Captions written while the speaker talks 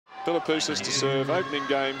Philippoussis to serve, opening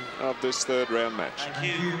game of this third round match. Thank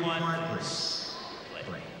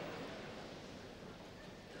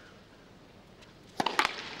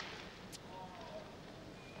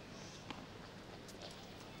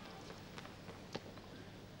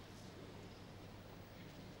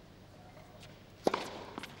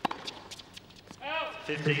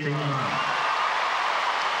you.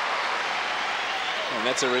 And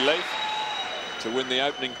that's a relief to win the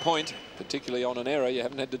opening point, particularly on an error. You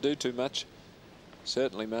haven't had to do too much.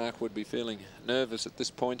 Certainly Mark would be feeling nervous at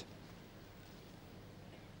this point.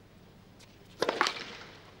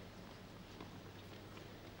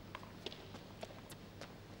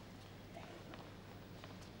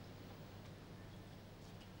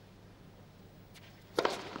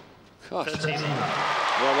 Gosh.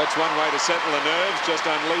 Well, that's one way to settle the nerves, just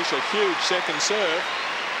unleash a huge second serve.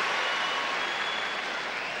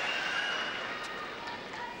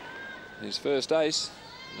 His first ace.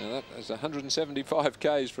 Now that is 175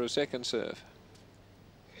 Ks for a second serve.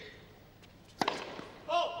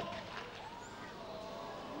 Oh.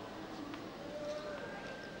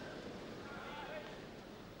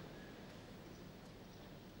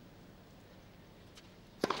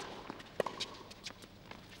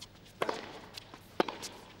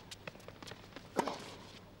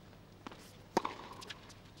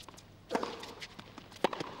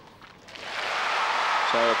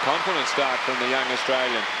 So a confident start from the young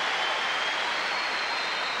Australian.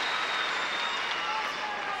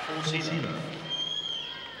 40.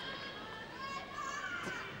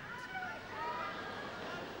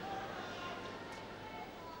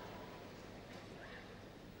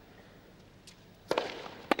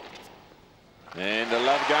 And a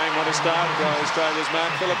love game, what a start by Australia's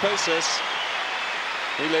Mark Philippoussis.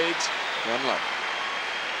 He leads 1-love.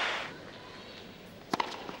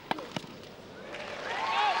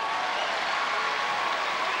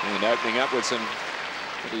 And opening up with some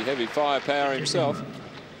pretty heavy firepower himself.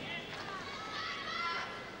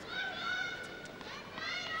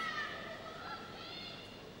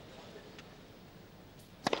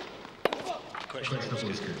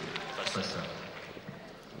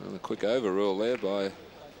 Well, a quick overrule there by...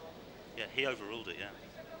 Yeah, he overruled it,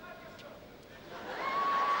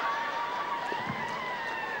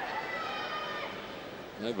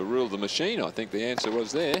 yeah. Overruled the machine, I think the answer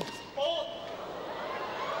was there.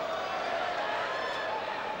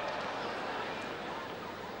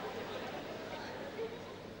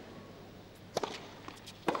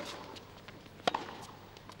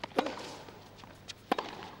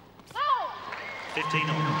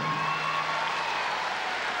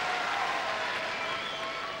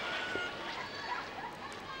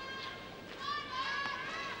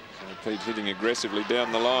 Pete's hitting aggressively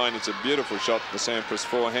down the line. It's a beautiful shot, the Sampras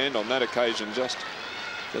forehand. On that occasion, just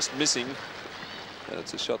missing.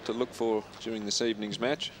 It's a shot to look for during this evening's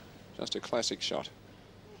match. Just a classic shot.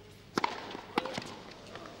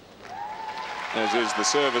 As is the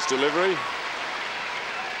service delivery.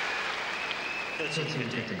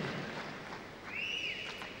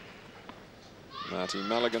 Marty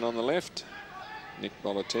Mulligan on the left, Nick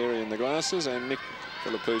Bollettieri in the glasses, and Nick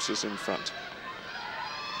Philippoussis in front.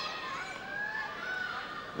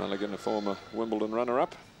 Mulligan, a former Wimbledon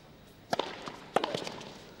runner-up.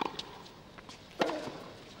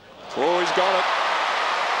 Oh, he's got it.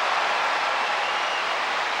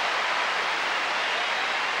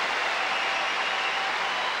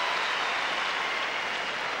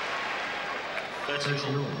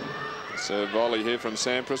 So volley here from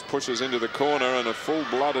Sampras, pushes into the corner, and a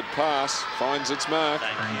full-blooded pass finds its mark.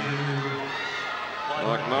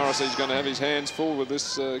 Mike Morrissey's going to have his hands full with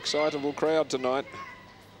this excitable crowd tonight.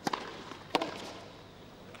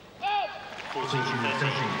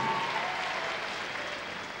 14-13.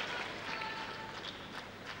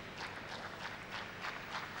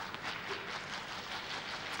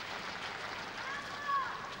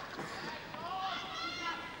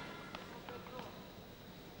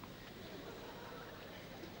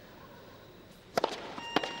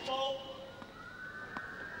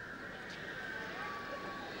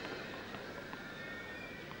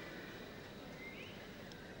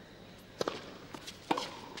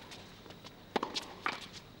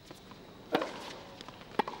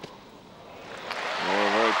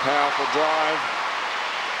 Powerful drive.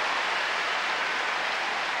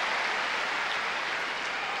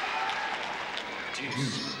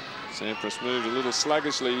 Sampras moved a little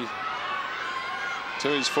sluggishly to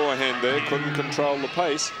his forehand there, couldn't control the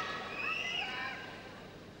pace.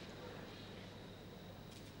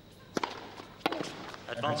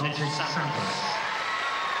 Advantage Sampras.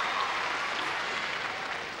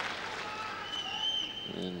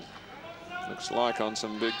 And Looks like on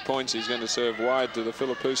some big points he's going to serve wide to the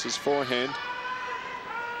Philippoussis forehand.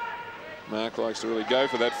 Mark likes to really go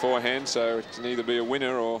for that forehand, so it can either be a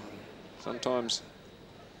winner or sometimes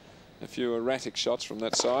a few erratic shots from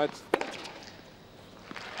that side.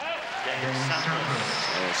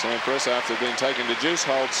 Sampras, after being taken to juice,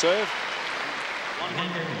 holds serve.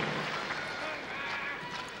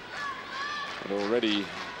 But already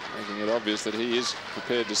making it obvious that he is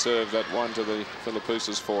prepared to serve that one to the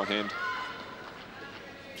Philippoussis forehand.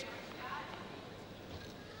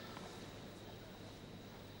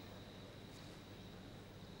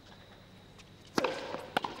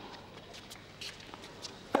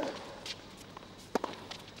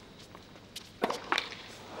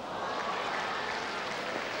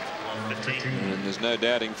 And there's no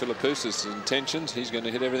doubting Philippoussis' intentions. He's going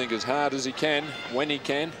to hit everything as hard as he can, when he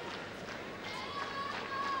can.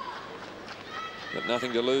 But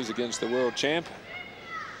nothing to lose against the world champ.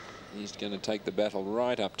 He's going to take the battle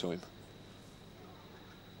right up to him.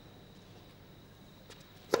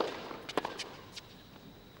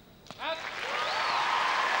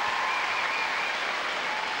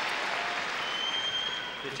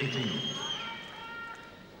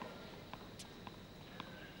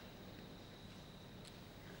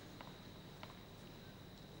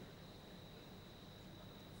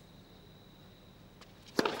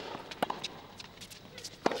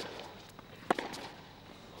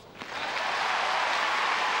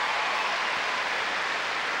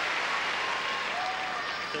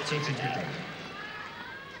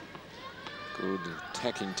 Good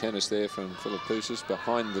attacking tennis there from Philippoussis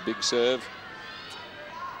behind the big serve.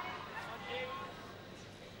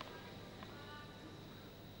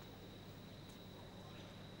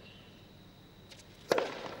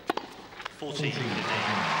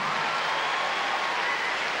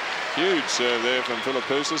 Huge serve there from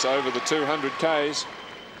Philippoussis over the 200 Ks.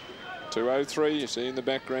 203, you see in the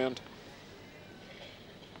background.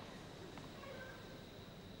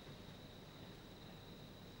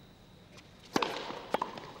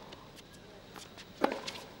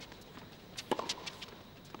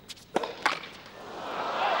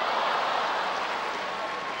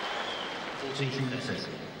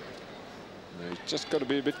 He's just got to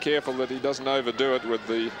be a bit careful that he doesn't overdo it with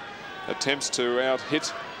the attempts to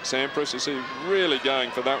out-hit Sampras. You see, really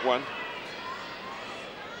going for that one.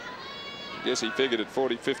 I guess he figured at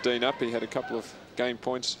 40-15 up, he had a couple of game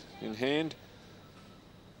points in hand.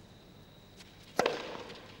 Well,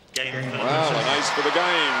 an ace for the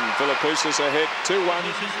game. Philippoussis ahead 2-1,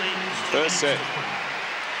 first set.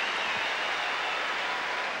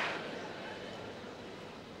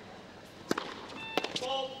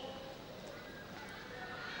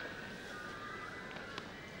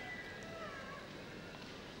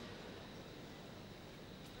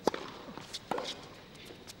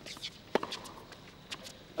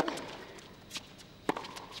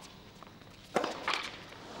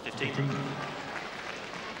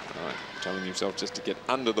 Telling himself just to get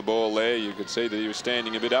under the ball there. You could see that he was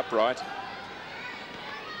standing a bit upright.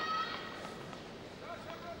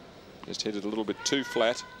 Just hit it a little bit too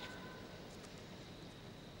flat.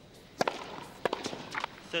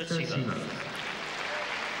 30.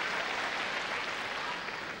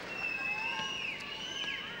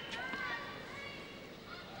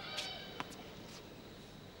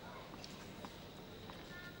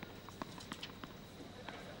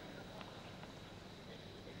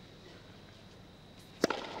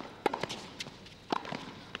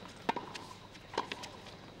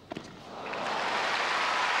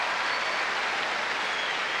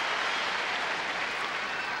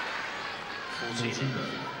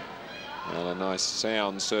 Well, a nice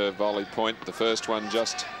sound serve volley point. The first one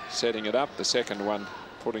just setting it up, the second one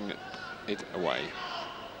putting it away.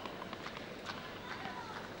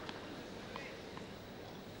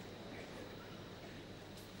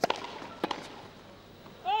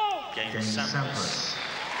 Sampras.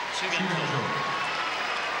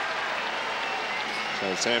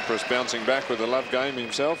 So Sampras bouncing back with a love game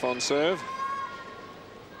himself on serve.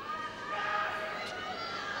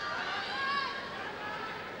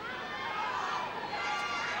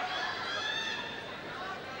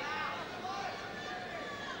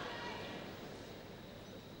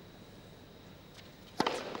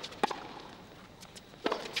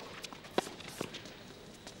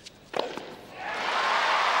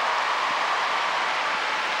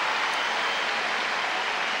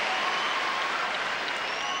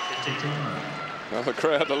 Well, the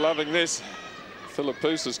crowd are loving this.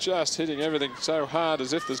 Philippoussis just hitting everything so hard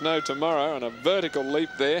as if there's no tomorrow, and a vertical leap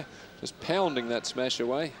there, just pounding that smash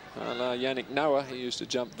away. A la Yannick Noah, he used to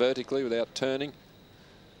jump vertically without turning.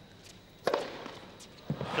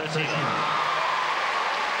 30.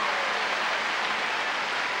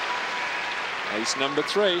 Ace number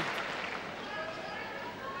 3.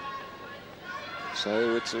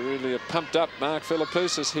 So it's really a pumped up Mark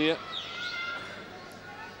Philippoussis here.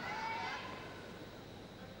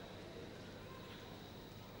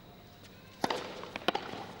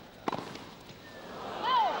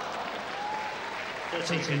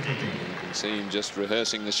 You can see him just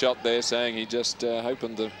rehearsing the shot there, saying he just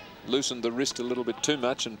loosened the wrist a little bit too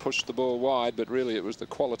much and pushed the ball wide, but really it was the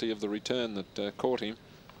quality of the return that caught him.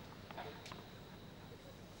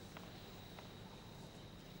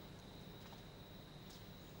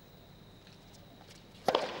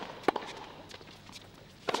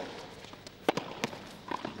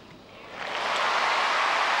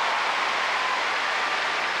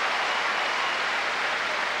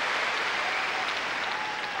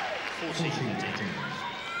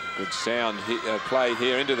 Good sound play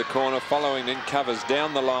here into the corner, following in, covers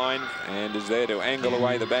down the line and is there to angle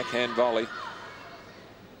away the backhand volley.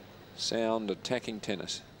 Sound attacking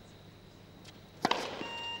tennis.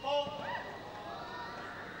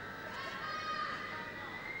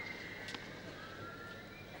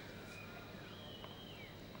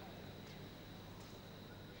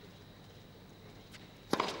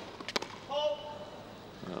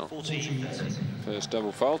 Well, first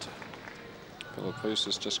double fault.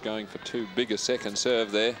 Philippoussis just going for too big a second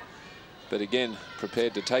serve there, but again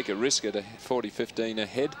prepared to take a risk at a 40-15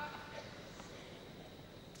 ahead.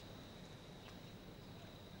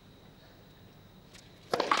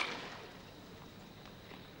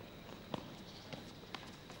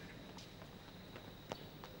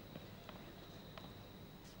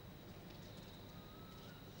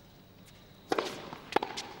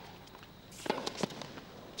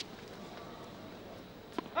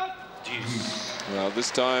 Well,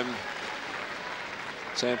 this time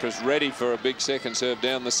Sampras ready for a big second serve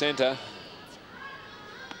down the centre.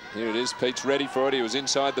 Here it is. Pete's ready for it. He was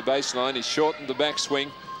inside the baseline. He shortened the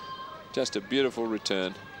backswing. Just a beautiful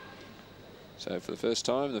return. So for the first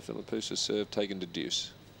time, the Philippoussis serve taken to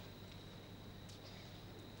deuce.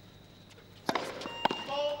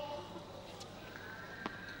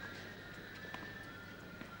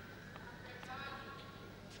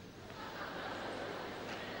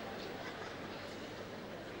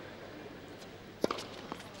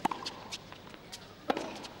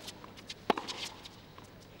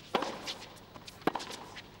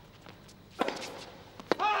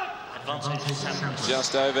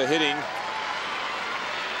 Just over hitting.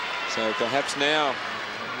 So perhaps now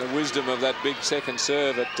the wisdom of that big second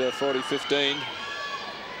serve at 40-15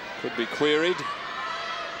 could be queried.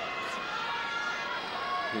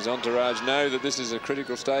 His entourage know that this is a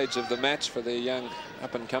critical stage of the match for their young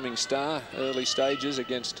up-and-coming star. Early stages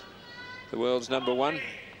against the world's #1.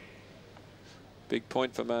 Big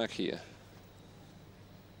point for Mark here.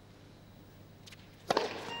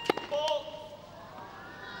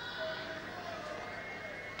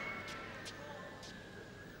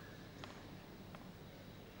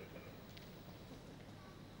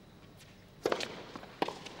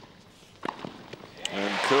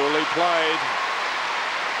 Coolly played.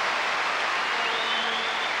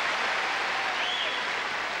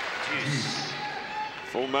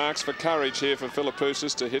 Full marks for courage here for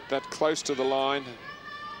Philippoussis to hit that close to the line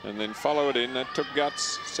and then follow it in. That took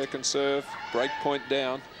guts. Second serve, break point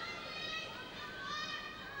down.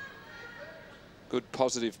 Good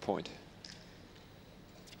positive point.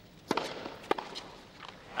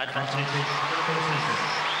 Advantage Philippoussis.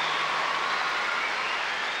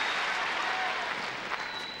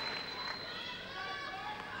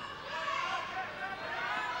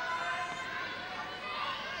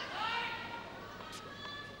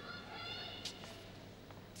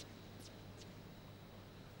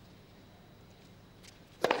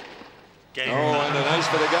 Oh, and an ace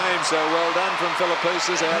for the game, so well done from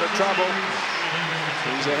Philippoussis, out of trouble.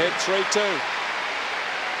 He's ahead 3-2.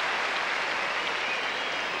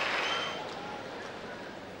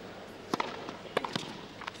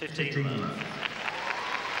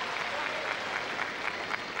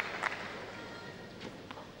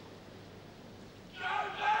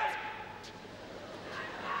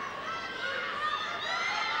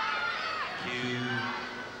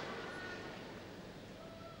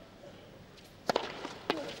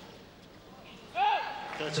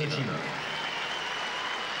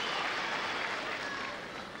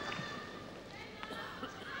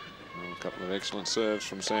 A couple of excellent serves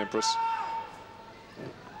from Sampras.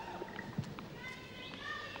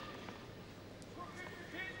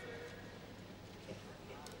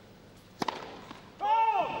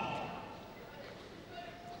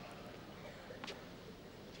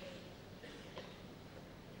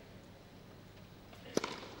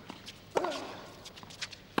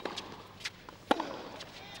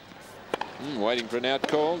 Waiting for an out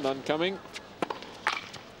call, none coming.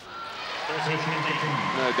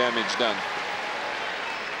 No damage done.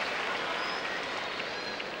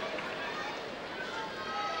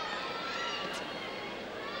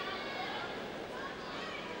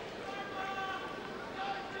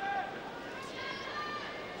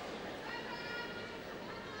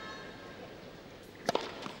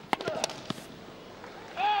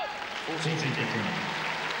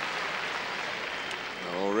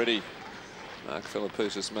 Already, Mark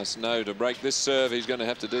Philippoussis must know to break this serve, he's going to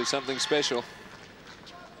have to do something special.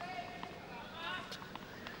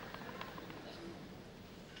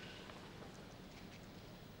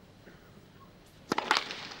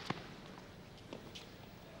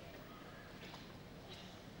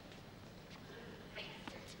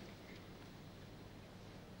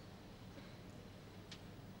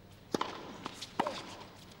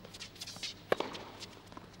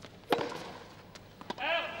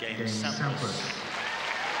 Cain, Sampras.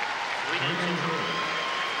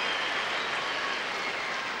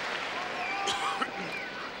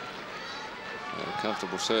 A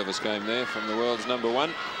comfortable service game there from the world's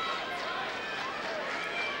 #1.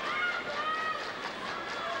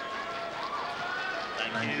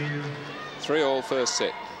 Thank you. 3-all first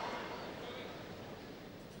set.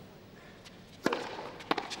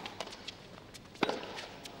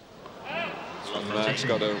 Mark's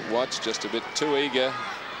got to watch, just a bit too eager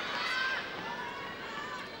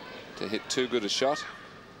to hit too good a shot.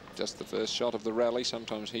 Just the first shot of the rally.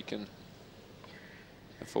 Sometimes he can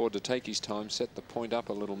afford to take his time, set the point up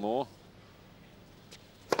a little more.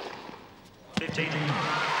 15.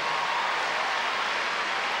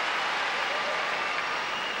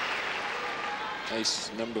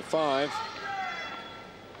 Ace number 5.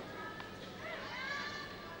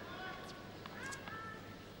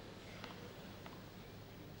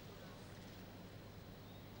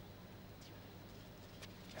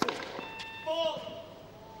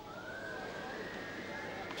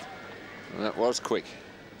 And that was quick.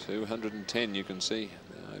 210, you can see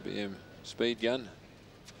the IBM speed gun.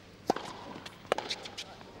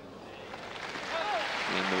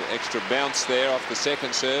 And the extra bounce there off the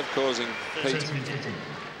second serve, causing Pete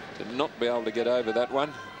to not be able to get over that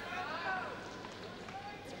one.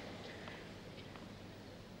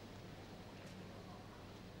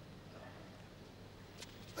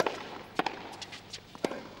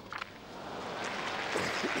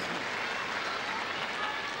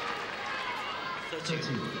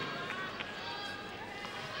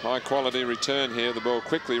 High quality return here. The ball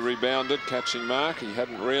quickly rebounded, catching Mark. He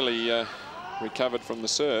hadn't really recovered from the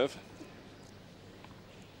serve.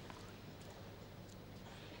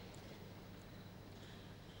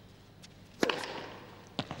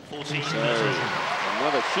 So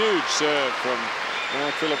another huge serve from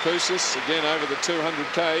Mark Philippoussis, again over the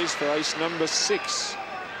 200 Ks for ace number 6.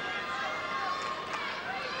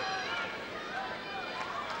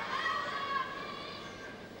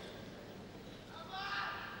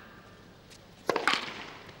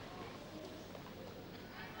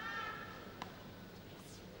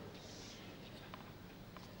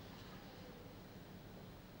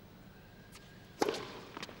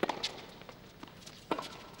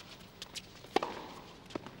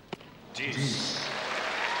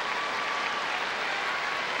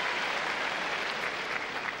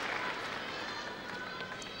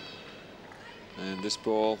 And this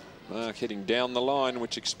ball, Mark hitting down the line,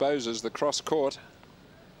 which exposes the cross court,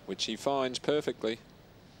 which he finds perfectly.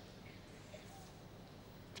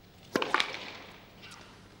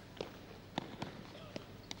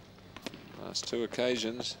 Last 2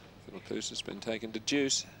 occasions, Philippoussis has been taken to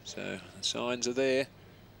deuce, so the signs are there.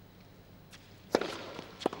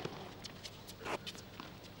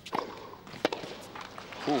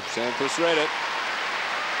 Ooh, Sampras read it.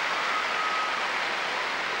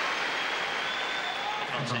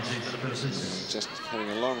 Just having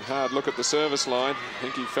a long, hard look at the service line. I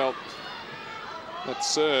think he felt that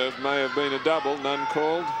serve may have been a double, none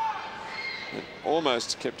called. It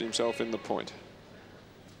almost kept himself in the point.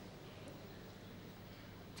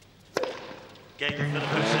 And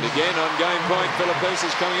again on game point,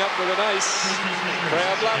 Philippoussis coming up with an ace.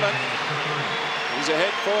 Crowd love it. He's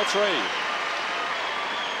ahead 4-3.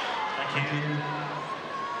 Thank you.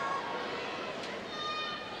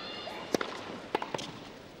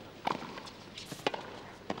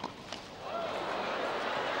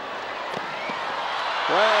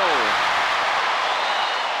 Well,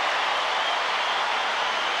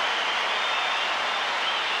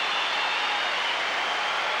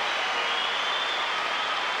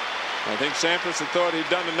 I think Sampras had thought he'd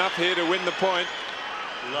done enough here to win the point.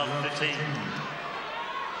 Love 15. A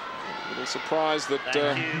little surprised that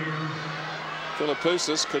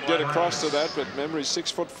Philippoussis could get across to that, but remember he's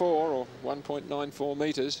 6'4" or 1.94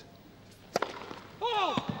 metres.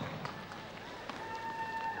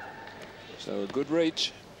 So a good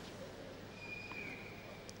reach.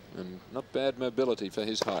 And not bad mobility for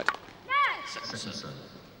his height.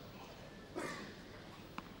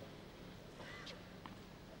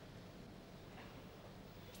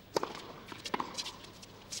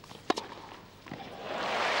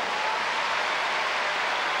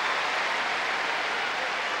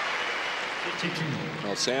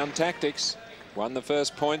 Well, sound tactics. Won the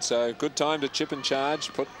first point, so good time to chip and charge,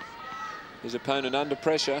 put his opponent under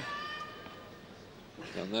pressure.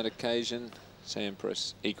 On that occasion,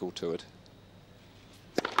 Sampras equal to it.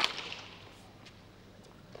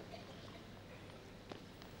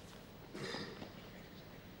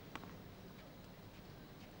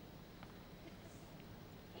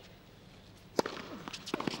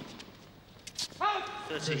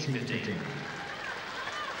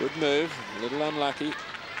 Good move, a little unlucky.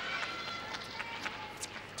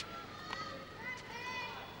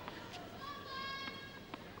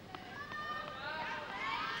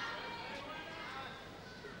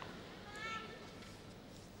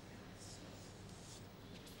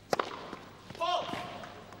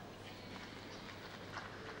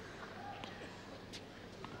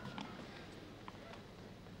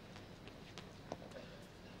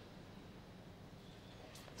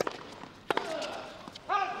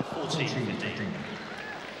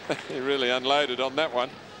 He really unloaded on that one.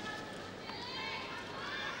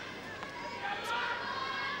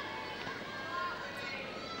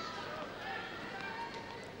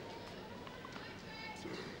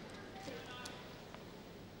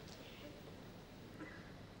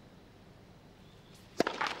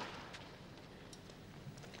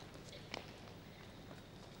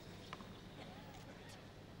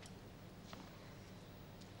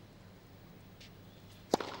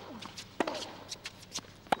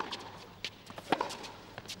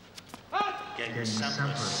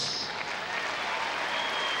 Sampras.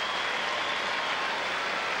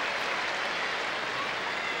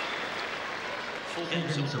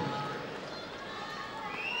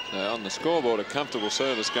 On the scoreboard, a comfortable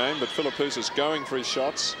service game, but Philippoussis going for his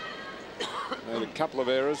shots. Made a couple of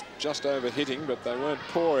errors, just over hitting, but they weren't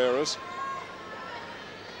poor errors.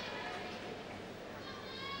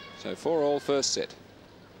 So 4-all first set.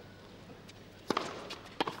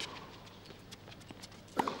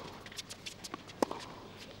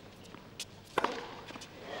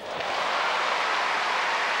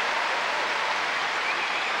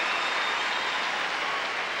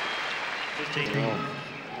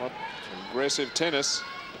 What aggressive tennis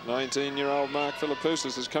 19-year-old Mark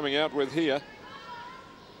Philippoussis is coming out with here.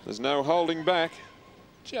 There's no holding back.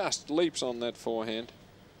 Just leaps on that forehand.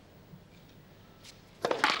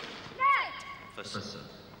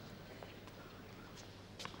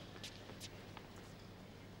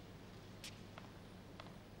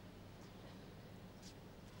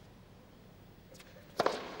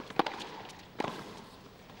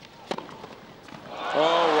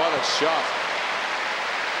 Oh, what a shot.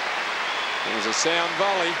 It was a sound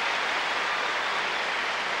volley.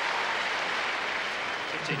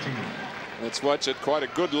 Let's watch it. Quite a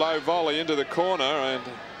good low volley into the corner and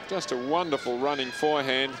just a wonderful running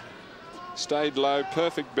forehand. Stayed low,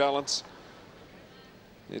 perfect balance.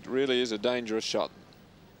 It really is a dangerous shot.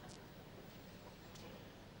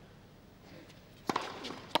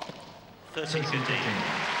 Of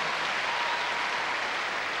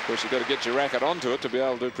course, you've got to get your racket onto it to be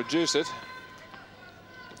able to produce it.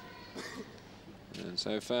 And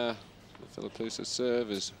so far, the Philippoussis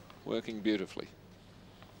serve is working beautifully.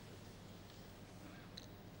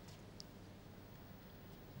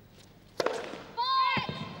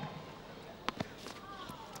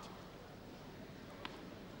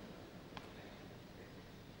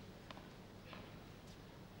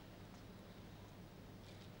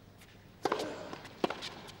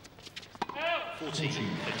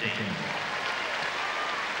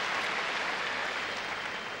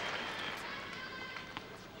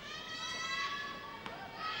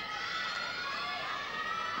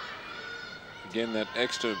 Again, that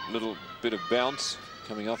extra little bit of bounce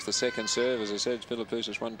coming off the second serve. As I said,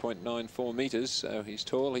 Philippoussis 1.94 metres, so he's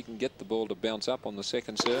tall. He can get the ball to bounce up on the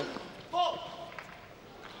second serve.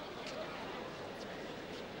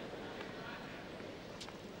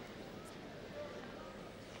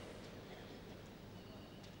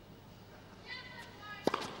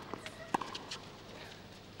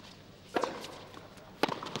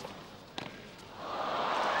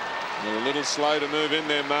 A little slow to move in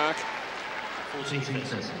there, Mark. 14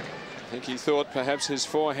 minutes. think he thought perhaps his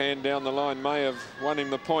forehand down the line may have won him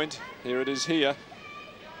the point. Here it is here.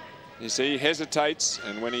 You see, he hesitates,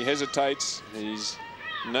 and when he hesitates, he's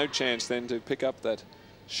no chance then to pick up that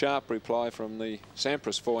sharp reply from the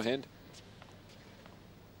Sampras forehand.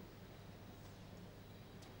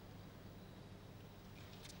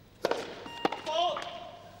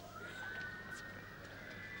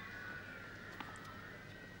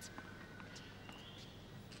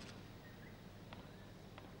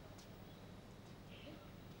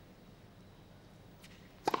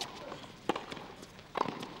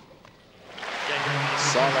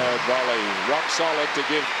 Solid volley, rock solid to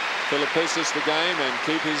give Philippoussis the game and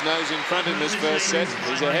keep his nose in front in this first set.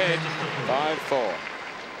 He's ahead, 5-4.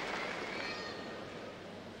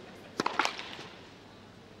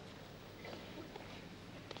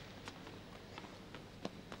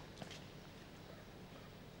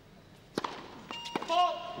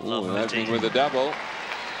 Opening with a double,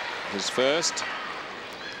 his first.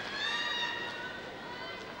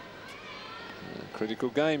 Critical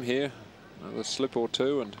game here. Another slip or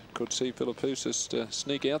two, and could see Philippoussis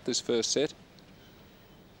sneak out this first set.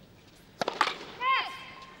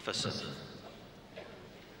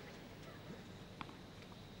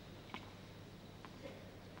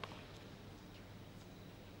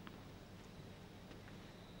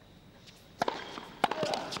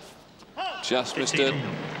 Just missed it.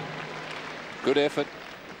 Good effort.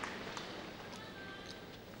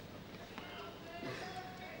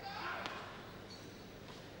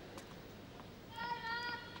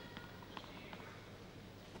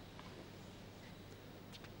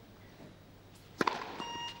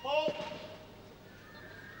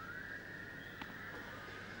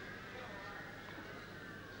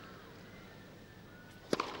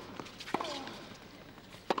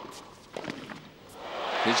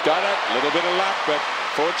 He's got it. A little bit of luck, but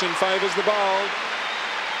fortune favours the bold.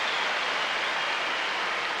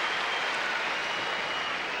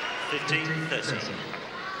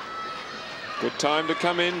 Good time to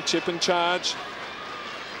come in, chip and charge.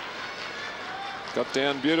 Got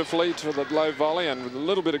down beautifully to the low volley, and with a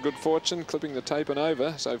little bit of good fortune, clipping the tape and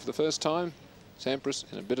over. So for the first time, Sampras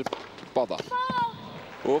in a bit of bother.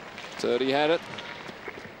 Whoop, 30 had it.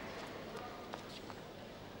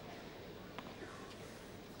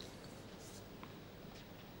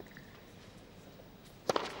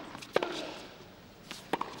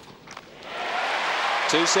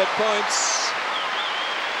 Two set points.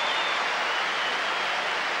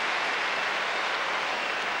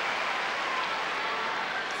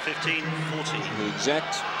 The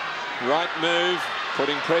exact right move,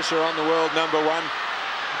 putting pressure on the world number one.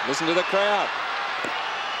 Listen to the crowd.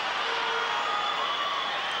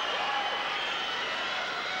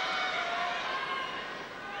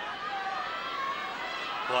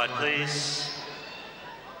 Quiet, please.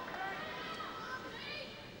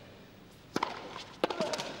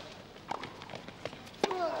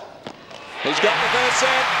 He's got the first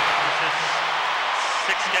set.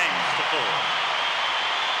 6 games to 4.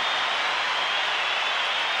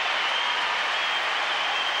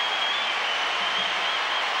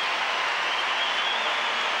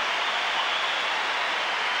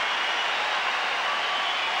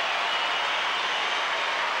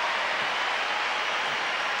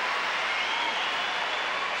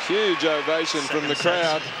 Huge ovation from the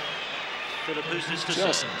crowd. Philippoussis to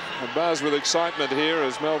Just a buzz with excitement here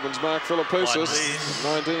as Melbourne's Mark Philippoussis, the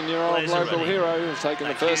 19-year-old local hero, who's taken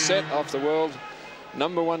the first set off the world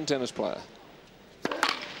 #1 tennis player.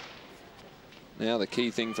 Now the key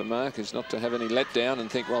thing for Mark is not to have any letdown and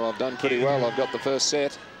think, well, I've done pretty well, I've got the first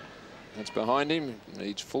set. That's behind him. He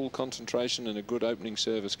needs full concentration and a good opening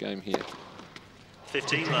service game here.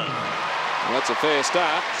 15 love. Well, that's a fair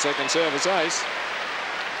start. Second service ace.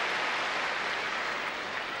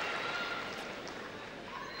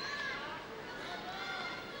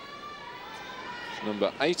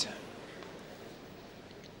 Number 8.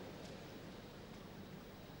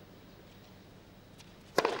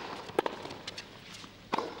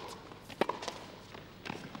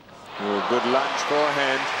 Oh, good lunge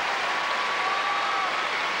forehand.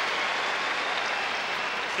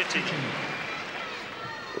 15.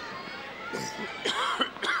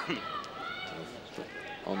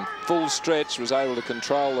 On full stretch, was able to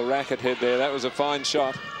control the racket head there. That was a fine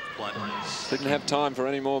shot. Didn't have time for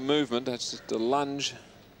any more movement. That's just a lunge.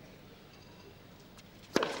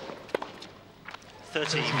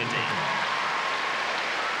 30-15.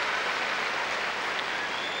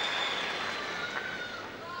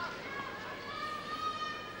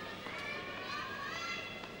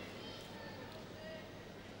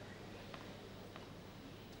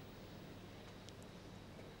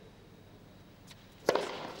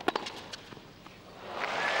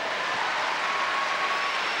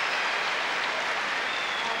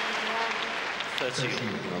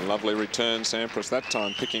 30. A lovely return, Sampras that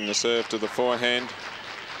time picking the serve to the forehand.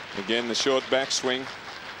 Again, the short backswing.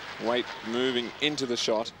 Weight moving into the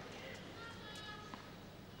shot.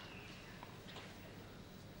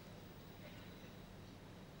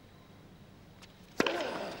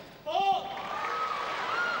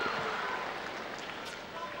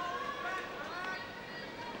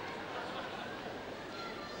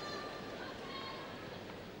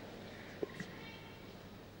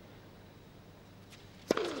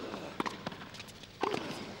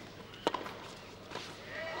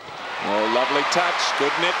 Lovely touch,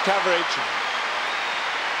 good net coverage.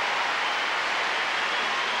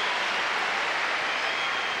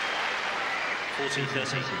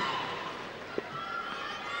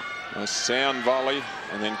 A sound volley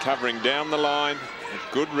and then covering down the line.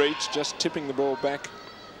 A good reach, just tipping the ball back.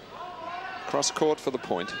 Cross court for the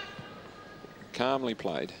point. Calmly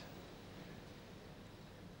played.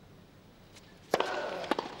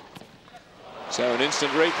 So an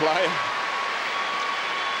instant replay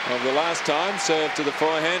of the last time, serve to the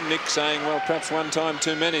forehand. Nick saying, well, perhaps one time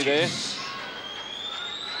too many there.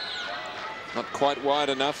 Not quite wide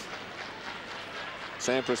enough.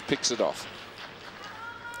 Sampras picks it off.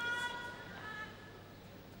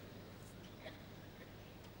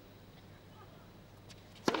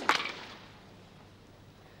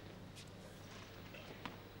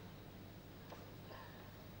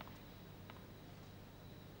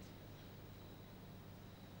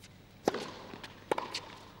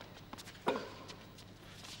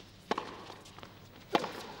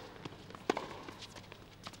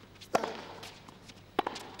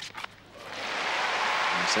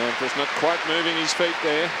 Sampras not quite moving his feet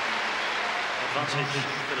there. Advantage,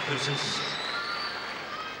 Philippoussis.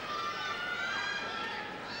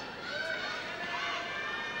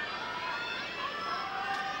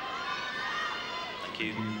 Thank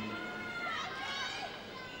you.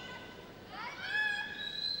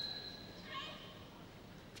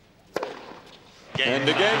 And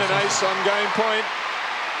again an ace on game point.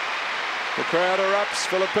 The crowd erupts.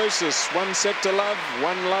 Philippoussis, 1 set to love,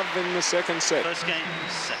 1 love in the second set. First game,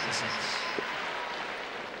 second set.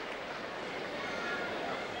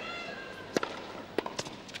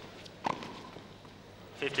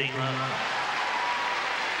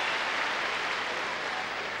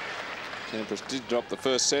 Sampras did drop the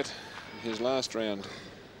first set in his last round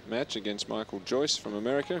match against Michael Joyce from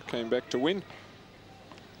America. Came back to win.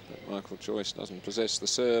 But Michael Joyce doesn't possess the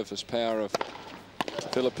serve as power of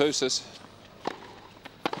Philippoussis.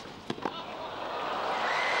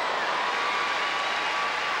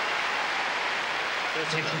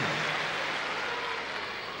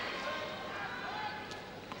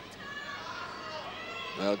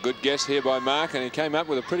 Well, good guess here by Mark, and he came up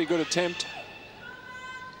with a pretty good attempt.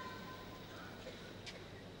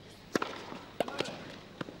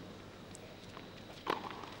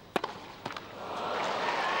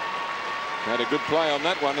 Had a good play on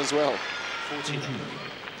that one as well. 14.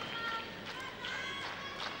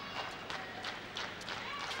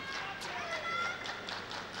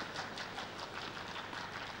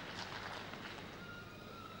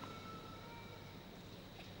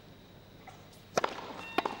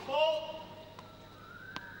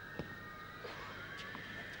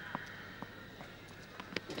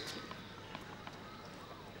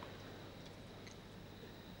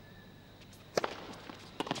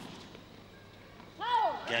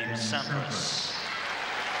 Game Sampras.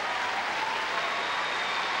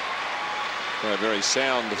 A very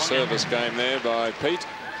sound service game there by Pete.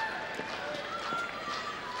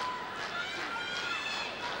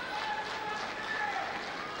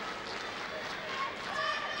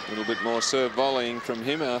 A little bit more serve volleying from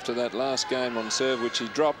him after that last game on serve, which he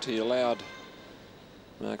dropped. He allowed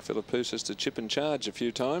Mark Philippoussis to chip and charge a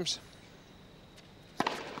few times.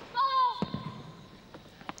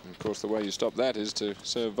 Of course, the way you stop that is to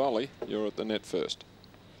serve volley. You're at the net first.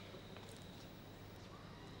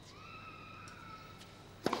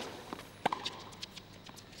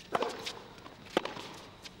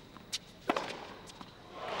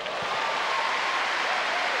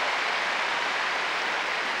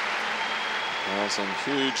 Well, some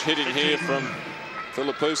huge hitting here from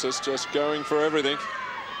Philippoussis, just going for everything.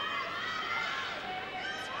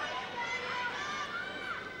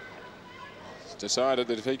 Decided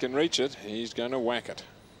that if he can reach it, he's going to whack it.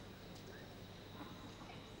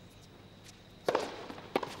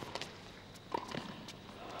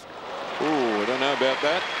 Ooh, I don't know about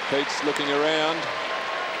that. Pete's looking around.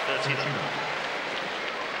 13.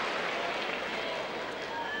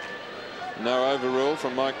 No overrule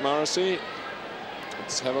from Mike Morrissey.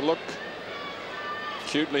 Let's have a look.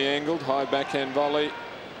 Cutely angled, high backhand volley.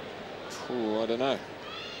 Oh, I don't know.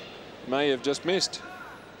 May have just missed.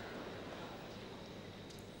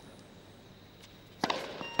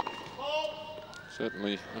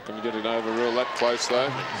 Certainly not going to get it over real that close,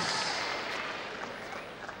 though.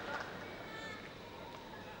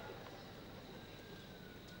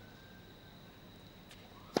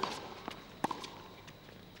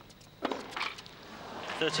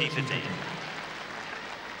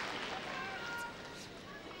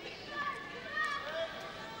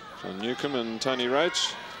 So Newcombe and Tony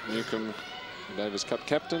Roach. Newcombe, the Davis Cup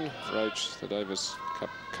captain. Roach, the Davis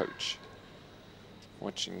Cup coach.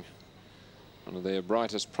 Watching one of their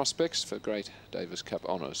brightest prospects for great Davis Cup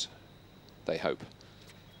honours, they hope.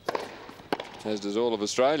 As does all of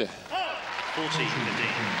Australia.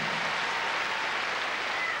 14-15.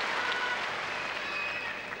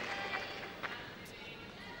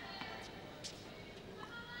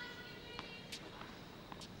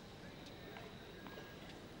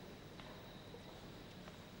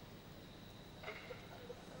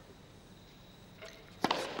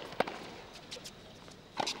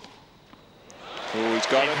 Oh, he's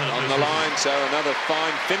got it on the line, so another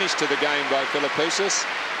fine finish to the game by Philippoussis.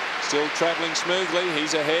 Still travelling smoothly,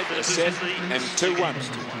 he's ahead, a set and 2-1.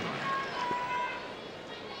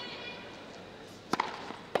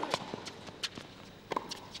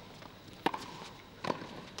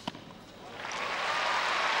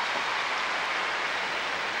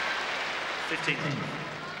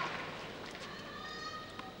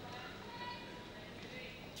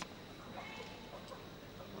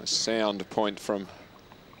 A sound point from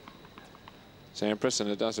Sampras, and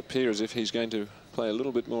it does appear as if he's going to play a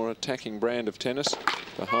little bit more attacking brand of tennis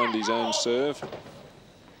behind his own serve.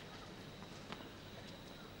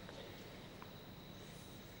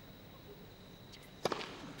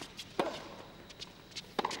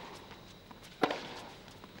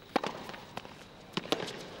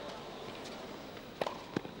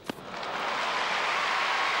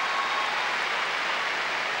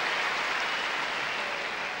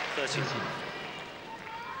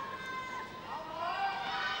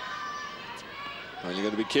 Well, you've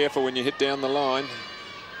got to be careful when you hit down the line,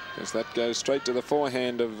 because that goes straight to the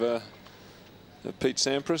forehand of Pete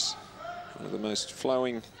Sampras. One of the most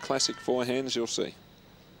flowing classic forehands you'll see.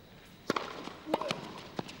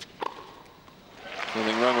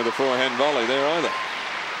 Nothing wrong with the forehand volley there either.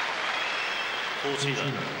 40.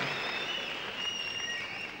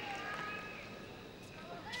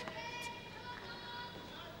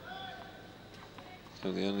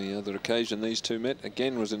 So the only other occasion these two met,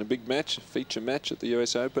 again, was in a big match, a feature match at the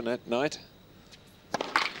US Open that night.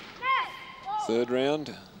 Third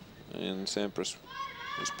round, and Sampras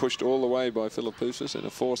was pushed all the way by Philippoussis in a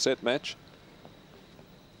 4-set match.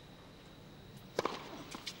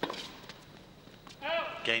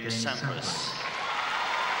 Game Sampras.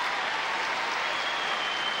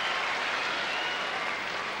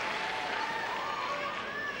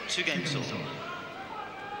 Two games all.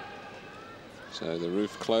 So the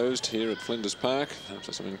roof closed here at Flinders Park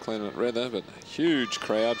after some inclement weather, but a huge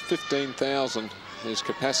crowd, 15,000 is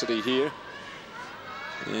capacity here,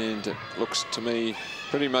 and it looks to me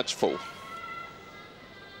pretty much full.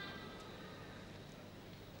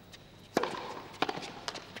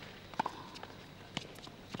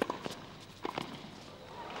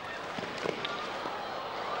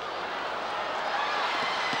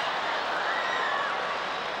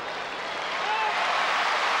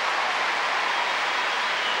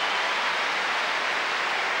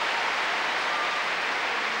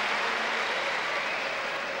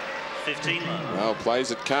 Well,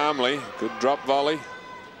 plays it calmly. Good drop volley.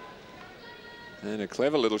 And a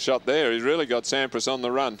clever little shot there. He's really got Sampras on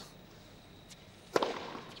the run.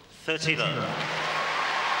 30 love.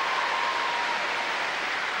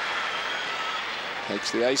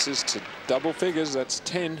 Takes the aces to double figures. That's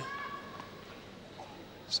 10.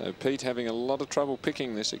 So Pete having a lot of trouble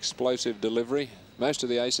picking this explosive delivery. Most of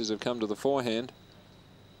the aces have come to the forehand.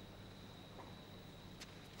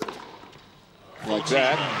 Like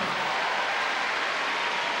that.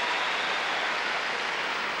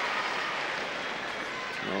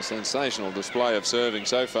 Well, sensational display of serving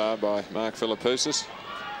so far by Mark Philippoussis.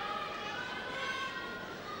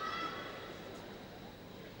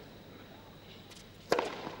 The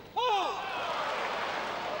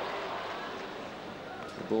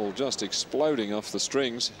ball just exploding off the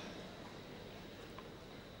strings.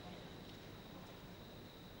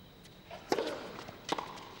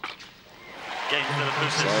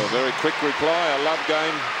 So a very quick reply, a love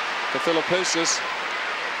game for Philippoussis.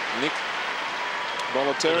 Nick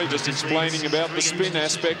Bollettieri just explaining about the spin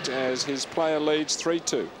aspect as his player leads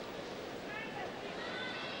 3-2.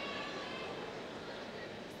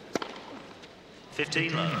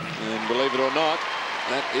 15 love. And believe it or not,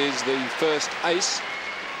 that is the first ace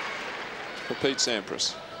for Pete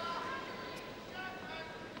Sampras.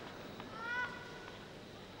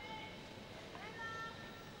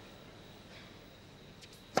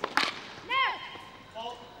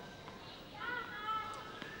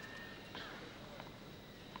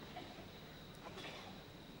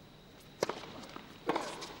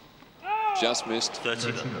 Just missed.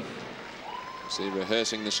 30 love. See,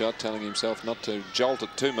 rehearsing the shot, telling himself not to jolt it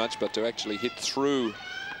too much, but to actually hit through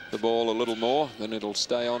the ball a little more, then it'll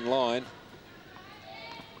stay on line.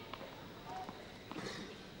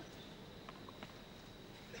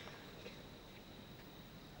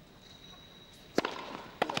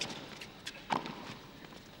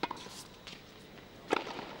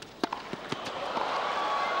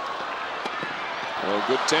 Well,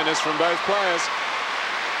 good tennis from both players.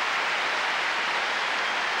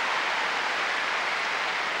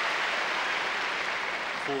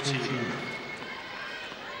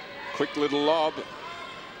 Quick little lob.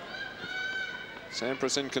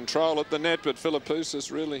 Sampras in control at the net, but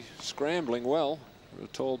Philippoussis really scrambling well for a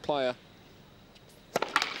tall player.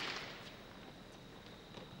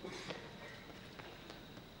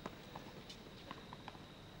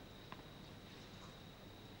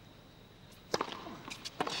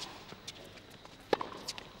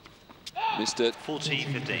 Missed it.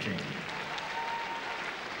 40-15.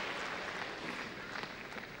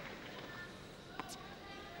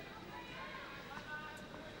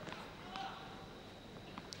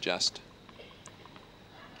 Just.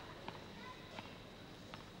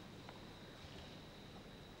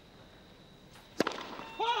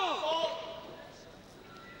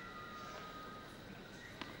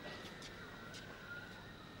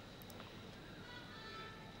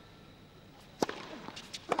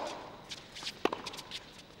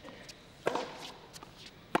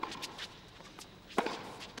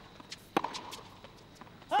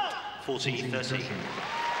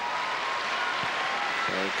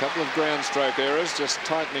 A couple of ground stroke errors, just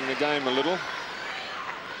tightening the game a little.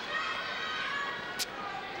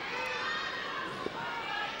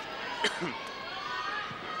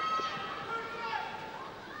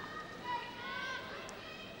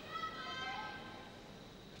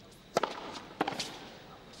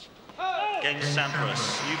 Game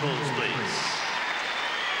Sampras, new balls, please.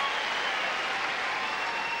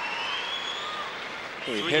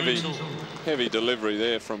 Heavy delivery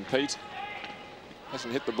there from Pete.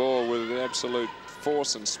 Hasn't hit the ball with the absolute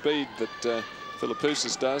force and speed that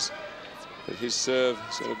Philippoussis does. But his serve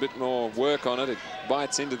has got a bit more work on it. It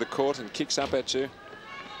bites into the court and kicks up at you.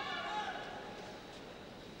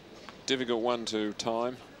 Difficult one to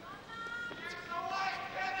time.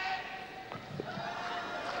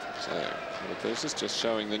 So Philippoussis just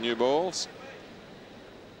showing the new balls.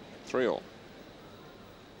 3-all.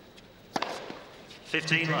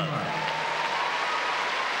 15 love.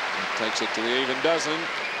 Takes it to the even dozen.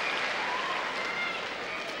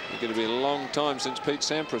 It's going to be a long time since Pete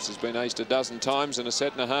Sampras has been aced a dozen times in a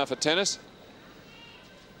set and a half of tennis.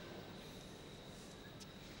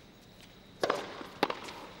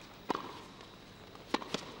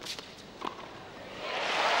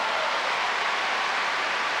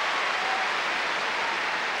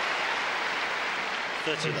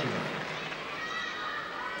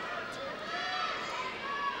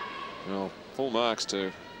 Well, full marks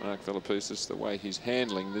to Mark Philippoussis, the way he's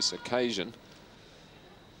handling this occasion.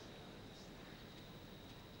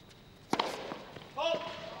 A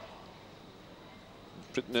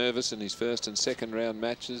bit nervous in his first and second round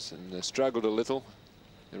matches and struggled a little.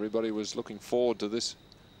 Everybody was looking forward to this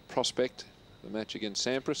prospect, the match against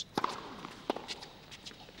Sampras.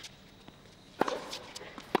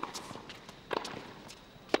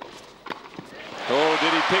 Oh,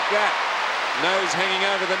 did he pick that? Nose hanging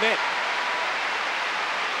over the net.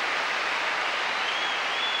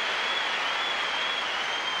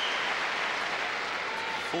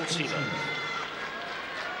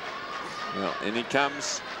 Well, in he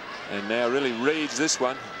comes, and now really reads this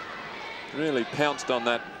one. Really pounced on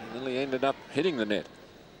that, and nearly ended up hitting the net.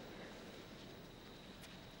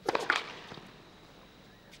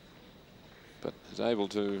 But is able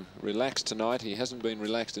to relax tonight. He hasn't been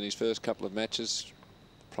relaxed in his first couple of matches.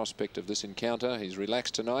 Prospect of this encounter, he's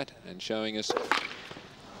relaxed tonight and showing us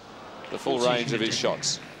the full range of his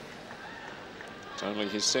shots. It's only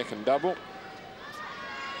his second double.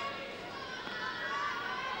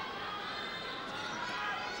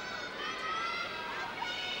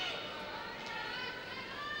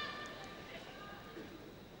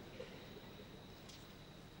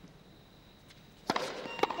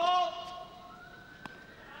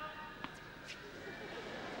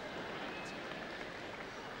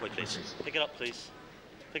 please. Pick it up, please.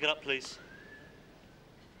 Pick it up, please.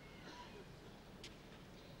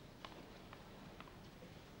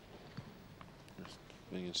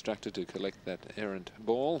 Being instructed to collect that errant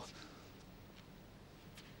ball.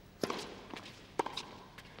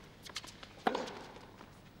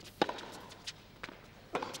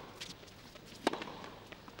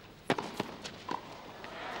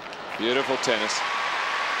 Beautiful tennis.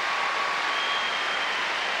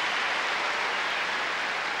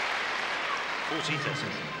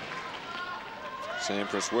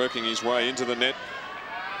 Sampras working his way into the net.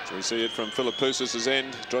 So we see it from Philippoussis'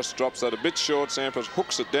 end. Just drops that a bit short. Sampras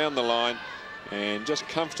hooks it down the line and just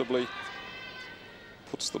comfortably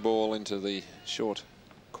puts the ball into the short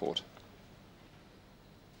court.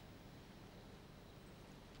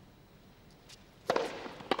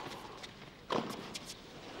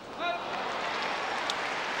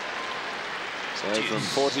 So from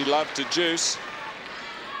 40 love to juice.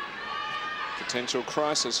 Potential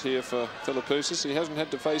crisis here for Philippoussis. He hasn't had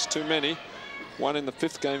to face too many. One in the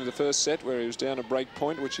 5th game of the first set where he was down a break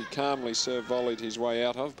point, which he calmly serve-volleyed his way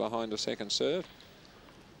out of behind a second serve.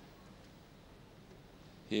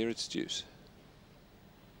 Here it's juice.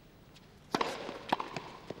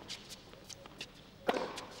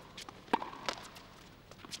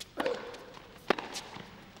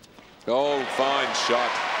 Oh, fine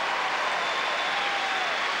shot.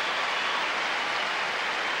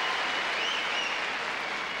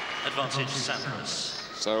 Advantage Sampras.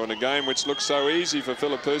 So in a game which looked so easy for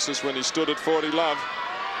Philippoussis when he stood at 40 love,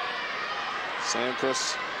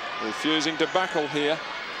 Sampras refusing to buckle here.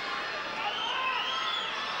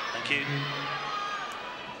 Thank you.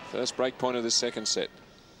 First break point of the second set.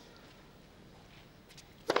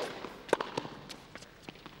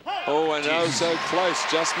 Oh, and oh, so close,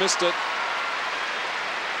 just missed it.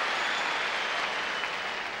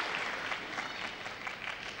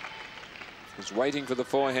 Was waiting for the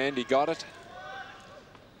forehand, he got it,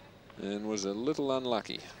 and was a little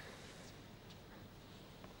unlucky.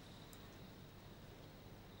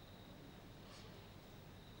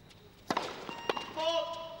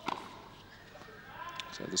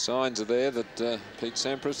 So the signs are there that Pete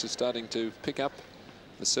Sampras is starting to pick up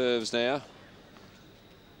the serves now.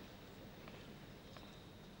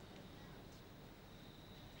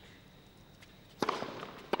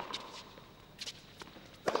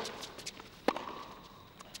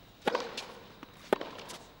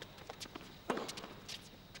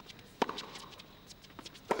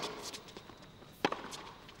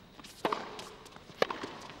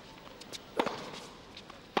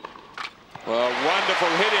 Well, wonderful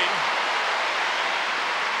hitting.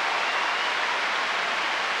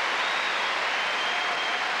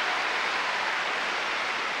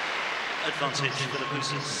 Advantage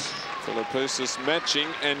Philippoussis. Philippoussis matching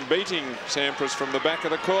and beating Sampras from the back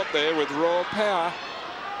of the court there with raw power.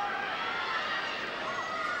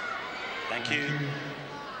 Thank you.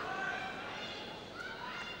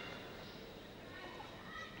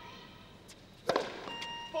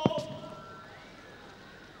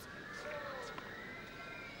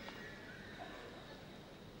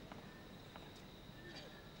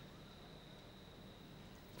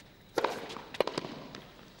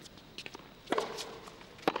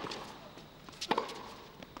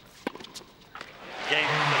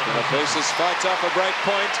 Philippoussis fights off a break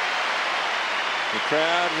point. The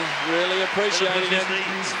crowd really appreciating it.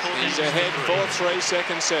 He's ahead 4-3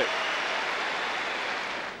 second set.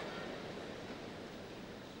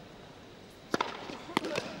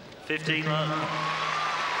 $15.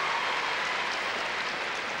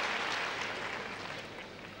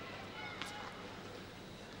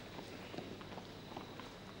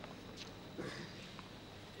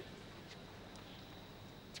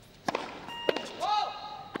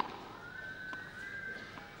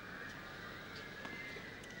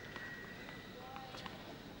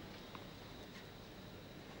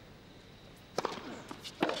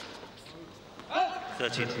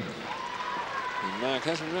 And Mark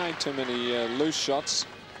hasn't made too many loose shots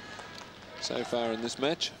so far in this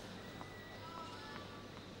match.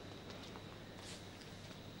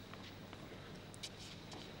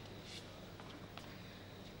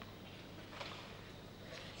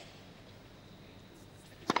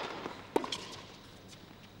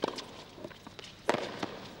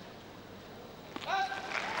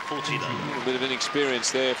 A bit of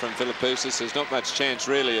inexperience there from Philippoussis. There's not much chance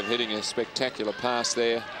really of hitting a spectacular pass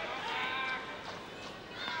there.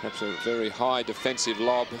 Perhaps a very high defensive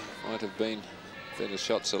lob might have been better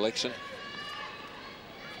shot selection.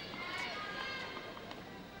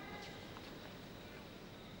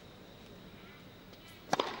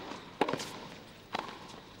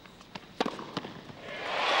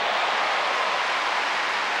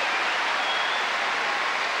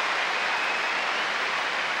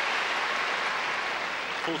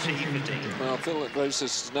 40-15. Well,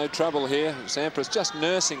 Philippoussis, no trouble here. Sampras just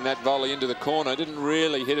nursing that volley into the corner. Didn't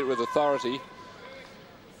really hit it with authority.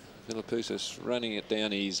 Philippoussis running it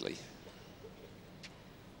down easily.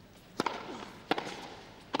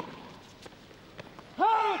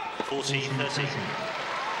 (40-13).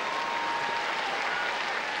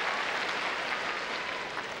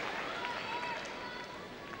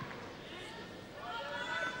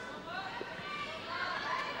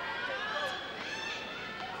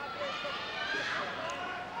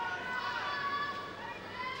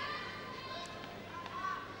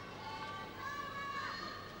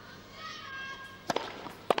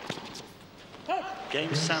 Game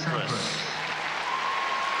Sampras.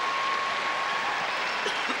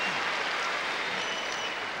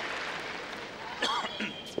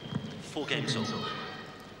 Four games all.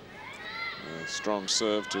 A strong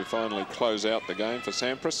serve to finally close out the game for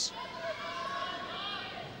Sampras.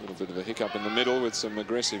 A little bit of a hiccup in the middle with some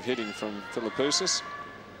aggressive hitting from Philippoussis.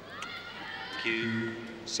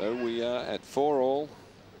 So we are at 4-all,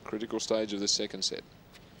 critical stage of the second set.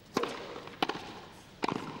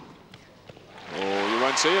 Oh, you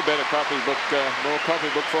won't see a better copybook, more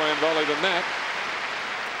copybook forehand volley than that.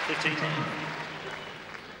 15.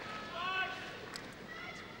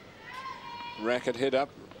 Racket head up,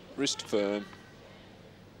 wrist firm,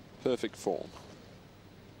 perfect form.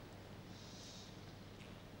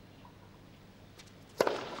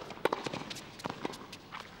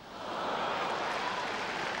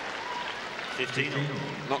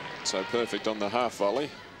 Not so perfect on the half volley.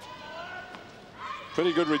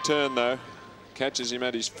 Pretty good return though. Catches him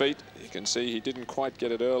at his feet. You can see he didn't quite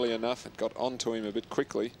get it early enough. It got onto him a bit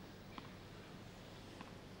quickly.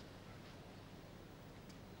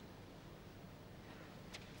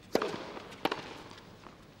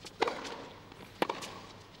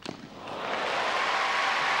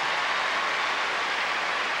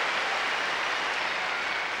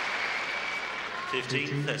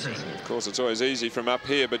 Of course, it's always easy from up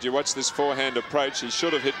here, but you watch this forehand approach. He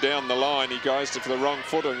should have hit down the line. He goes for the wrong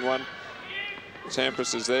footing one.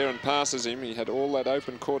 Sampras is there and passes him. He had all that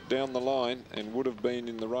open court down the line and would have been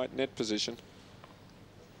in the right net position.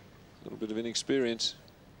 A little bit of inexperience.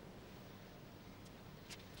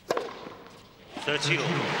 30 all.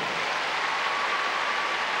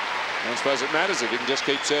 I don't suppose it matters if you can just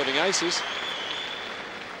keep serving aces.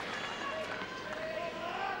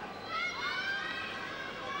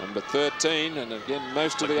 Number 13, and again,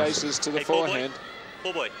 most of the aces to the forehand.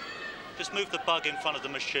 Poor boy, just move the bug in front of the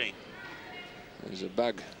machine. There's a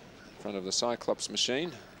bug in front of the Cyclops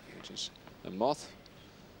machine, which is a moth.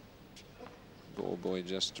 Ball boy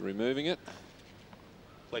just removing it.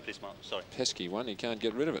 Wait, please, Mark. Sorry. Pesky one, he can't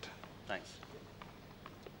get rid of it. Thanks.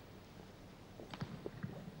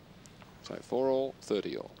 So 4-all,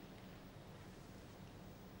 30-all.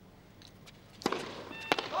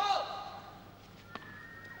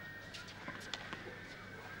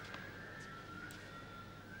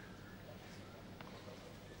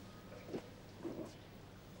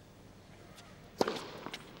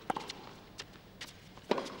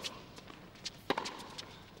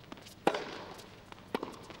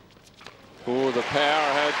 Oh, the power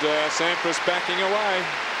had Sampras backing away.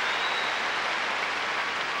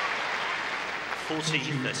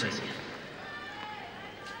 40-30.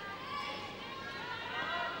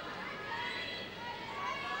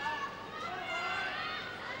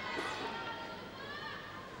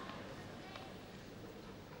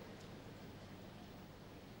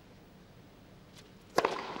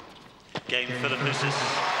 Game Philippoussis.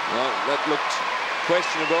 Well, that looked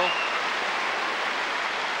questionable.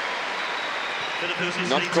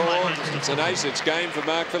 Not called. It's an ace. It's game for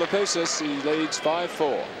Mark Philippoussis. He leads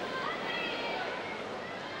 5-4.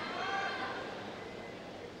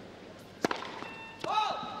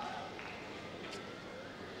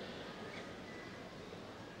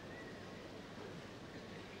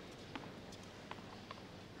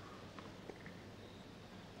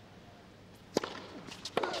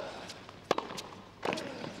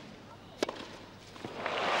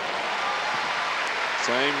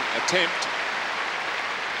 Same attempt.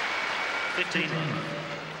 15.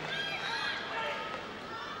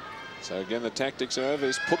 So again, the tactics are over.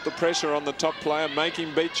 Is put the pressure on the top player, make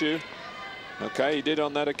him beat you. Okay, he did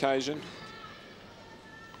on that occasion.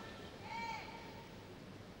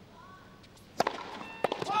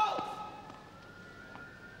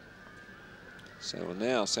 So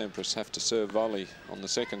now Sampras have to serve volley on the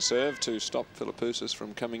second serve to stop Philippoussis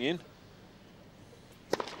from coming in.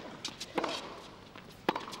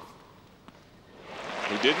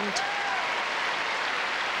 He didn't.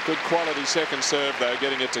 Good quality second serve though,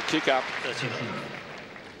 getting it to kick up. 30.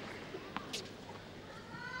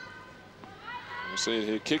 You see it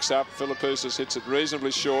here, kicks up. Philippoussis hits it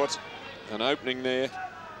reasonably short. An opening there.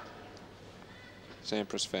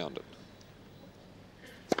 Sampras found it.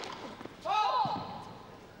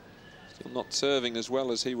 Still not serving as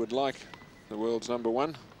well as he would like, the world's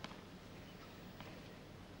 #1.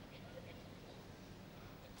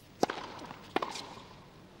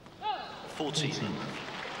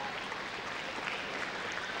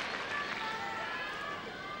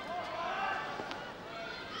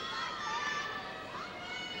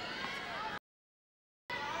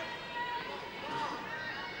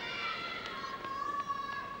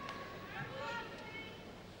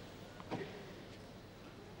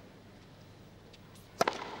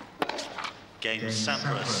 Game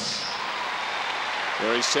Sampras.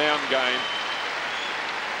 Very sound game.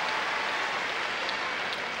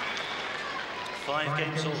 5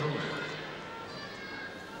 games all.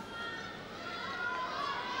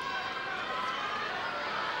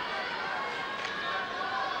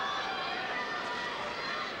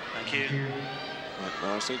 Thank you. Right,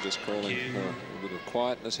 Morrissey just calling for a bit of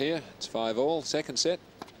quietness here. It's 5-all, second set.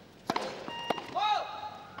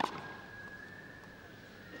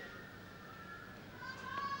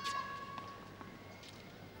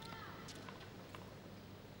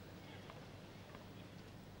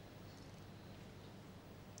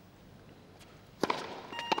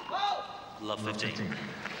 Love 15.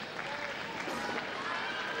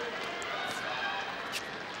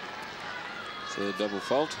 Third double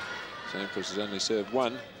fault. Sampras has only served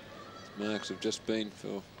 1. Marks have just been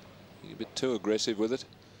for a bit too aggressive with it.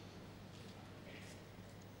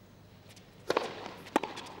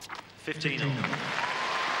 15.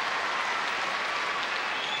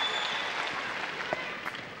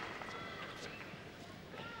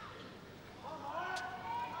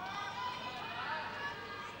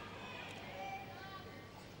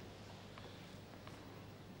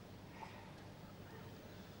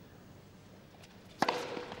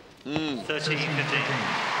 Mm. 13-15.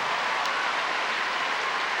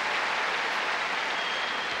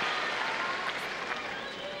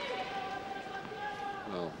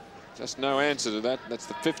 Well, just no answer to that. That's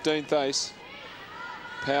the 15th ace.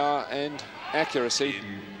 Power and accuracy.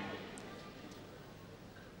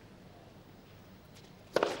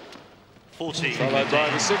 14. Followed by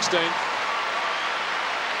the 16th.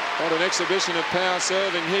 What an exhibition of power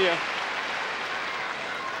serving here.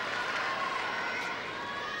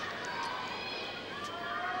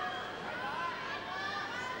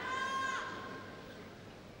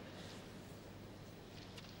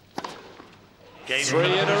 Three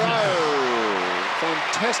in a row.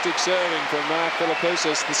 Fantastic serving from Mark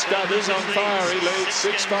Philippoussis. The scud is on fire. He leads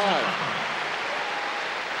 6-5.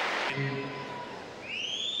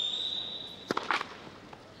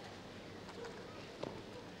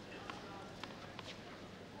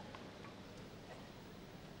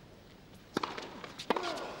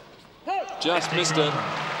 Just missed it.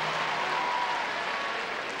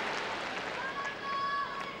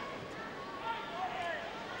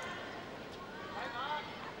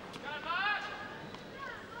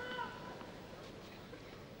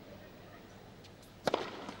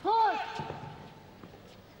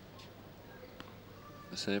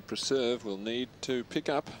 The Sampras serve will need to pick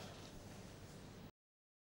up.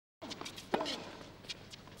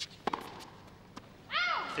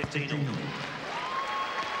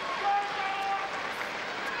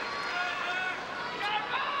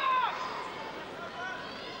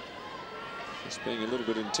 Just being a little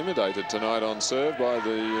bit intimidated tonight on serve by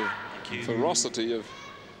the ferocity of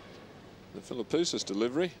the Philippoussis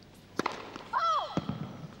delivery.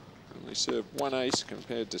 Only served 1 ace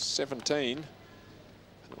compared to 17.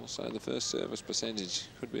 Also, the first service percentage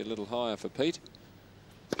could be a little higher for Pete.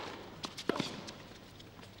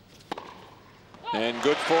 And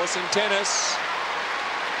good force in tennis.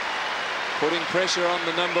 Putting pressure on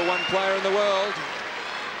the #1 player in the world.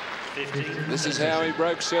 This is how he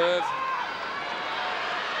broke serve.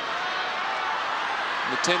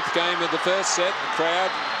 In the 10th game of the first set, the crowd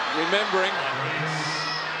remembering.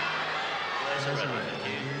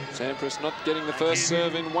 Sampras not getting the first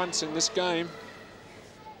serve in once in this game.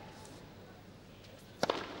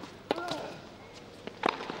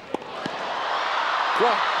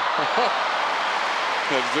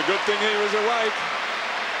 It's a good thing he was awake.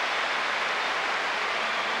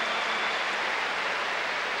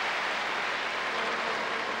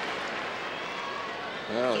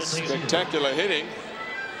 Well, spectacular hitting.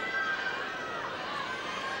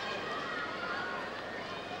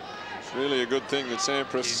 It's really a good thing that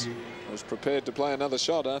Sampras was prepared to play another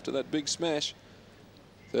shot after that big smash.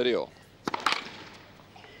 30-all.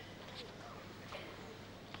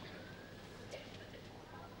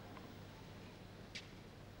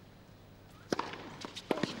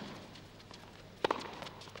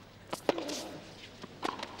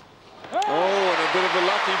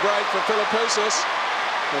 break for Philippoussis.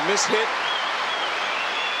 A mishit.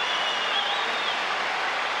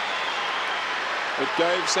 It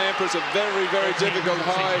gave Sampras a very, very difficult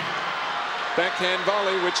high backhand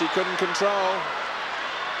volley, which he couldn't control.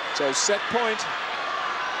 So set point.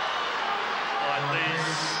 All right,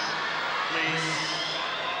 please. Please.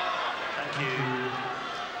 Thank you.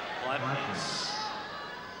 Wide, please.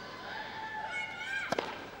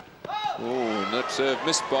 Oh, and that serve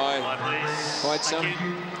missed by quite some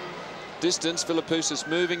distance. Philippoussis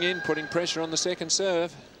moving in, putting pressure on the second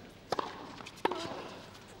serve.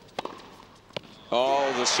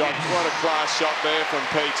 Oh, the shot. What a class shot there from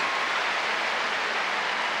Pete.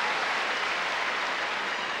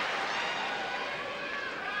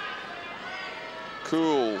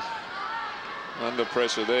 Cool. Under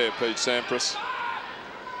pressure there, Pete Sampras.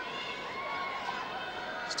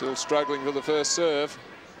 Still struggling for the first serve.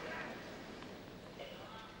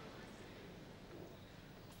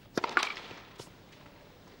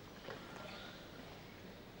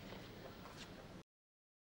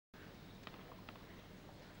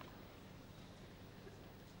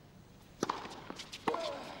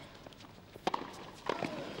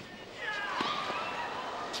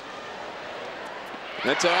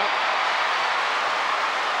 That's out.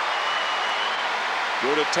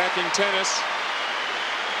 Good attacking tennis.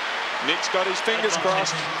 Nick's got his fingers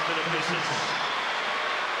crossed.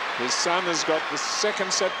 His son has got the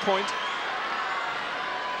second set point.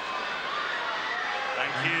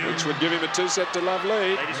 Thank you. Which would give him a 2-set-to-love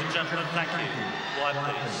lead. Ladies and gentlemen, thank you. Wide,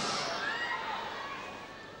 please.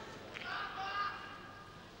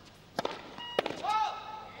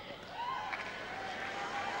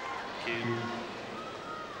 Thank you.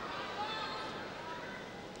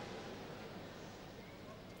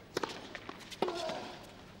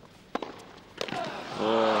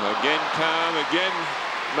 Again calm, again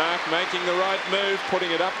Mark making the right move,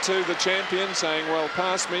 putting it up to the champion, saying, well,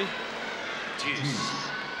 pass me. Deuce.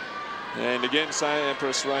 And again,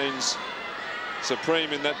 Sampras reigns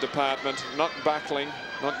supreme in that department, not buckling,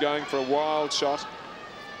 not going for a wild shot,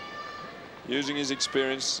 using his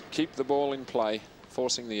experience, keep the ball in play,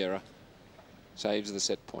 forcing the error, saves the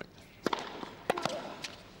set point.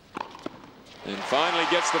 And finally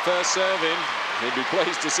gets the first serve in. He'd be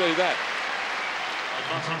pleased to see that.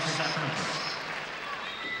 Advantage Sampras.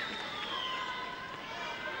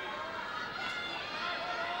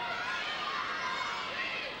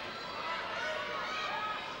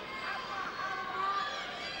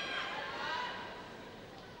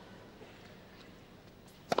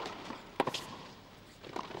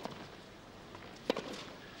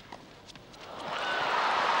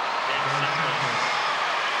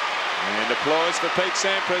 And applause for Pete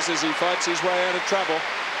Sampras as he fights his way out of trouble.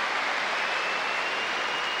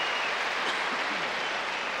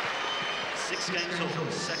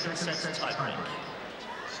 Second set tie break.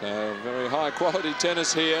 So very high quality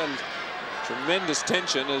tennis here, and tremendous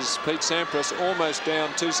tension as Pete Sampras almost down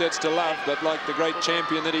 2-0, but like the great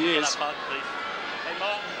champion that he is,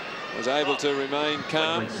 was able to remain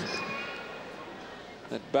calm.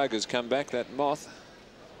 That bug has come back, that moth.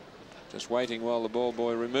 Just waiting while the ball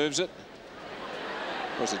boy removes it.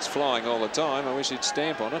 Of course, it's flying all the time. I wish he'd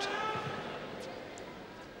stamp on it.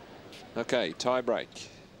 Okay, tie break.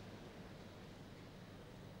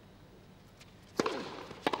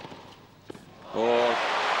 Oh,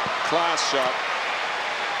 class shot.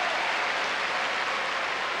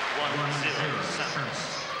 1-0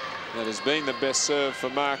 Sampras. That has been the best serve for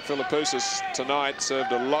Mark Philippoussis tonight.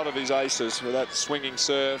 Served a lot of his aces with that swinging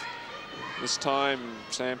serve. This time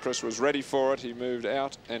Sampras was ready for it. He moved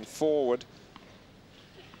out and forward.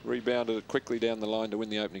 Rebounded it quickly down the line to win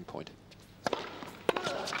the opening point.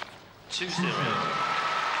 2-0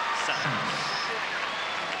 Sampras.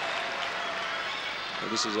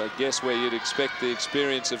 This is, I guess, where you'd expect the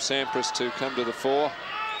experience of Sampras to come to the fore.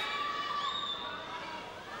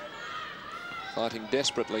 Fighting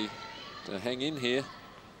desperately to hang in here.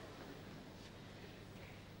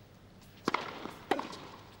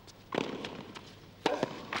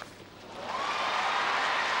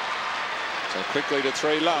 So quickly to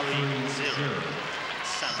 3-love. 3-0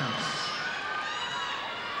 Sampras.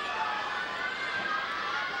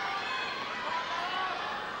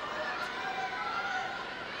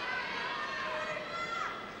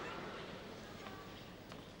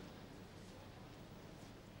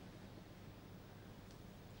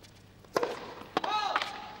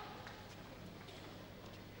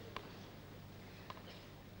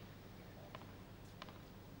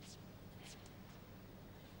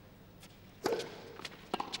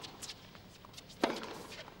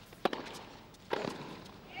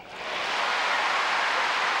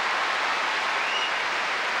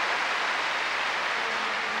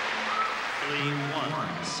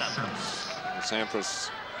 Sampras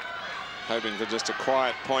hoping for just a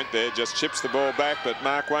quiet point there, just chips the ball back, but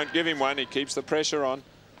Mark won't give him one. He keeps the pressure on.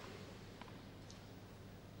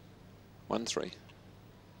 1-3.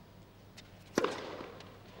 3-2.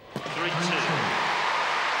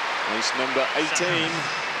 Ace number 18.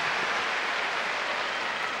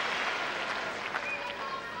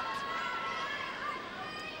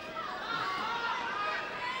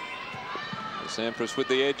 Sampras with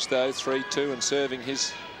the edge though, 3-2, and serving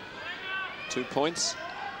his 2 points.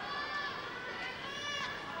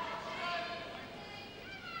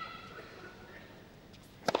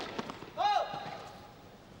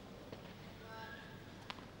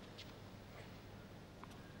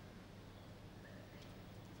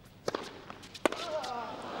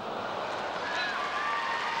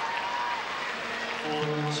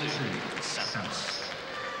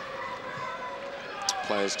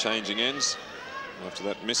 Players changing ends after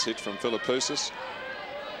that miss hit from Philippoussis.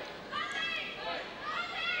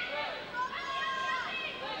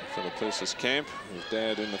 Philippoussis camp with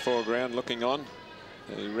Dad in the foreground looking on.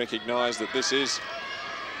 He recognised that this is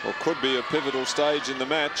or could be a pivotal stage in the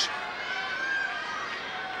match.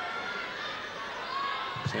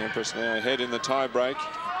 Sampras now ahead in the tie-break.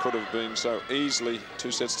 Could have been so easily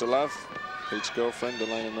 2-0. Pete's girlfriend,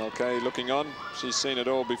 Aryna Sabalenka, looking on. She's seen it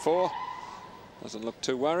all before. Doesn't look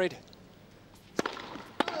too worried.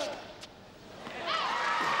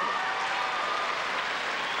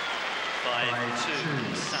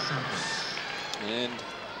 And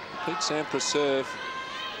Pete Sampras' serve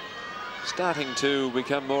starting to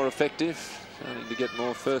become more effective, starting to get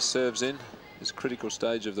more first serves in this critical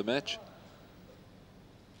stage of the match.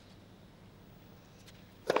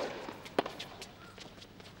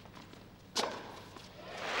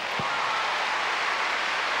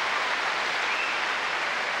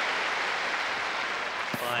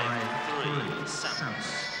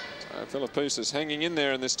 So Philippoussis hanging in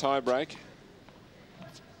there in this tie-break,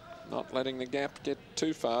 not letting the gap get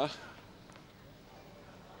too far.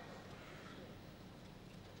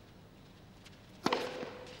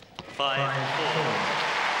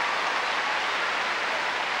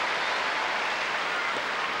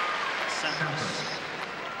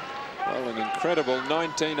 Well, an incredible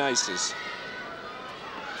 19 aces.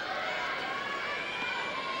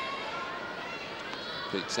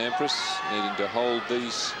 Pete Sampras needing to hold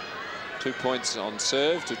these 2 points on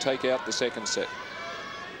serve to take out the second set.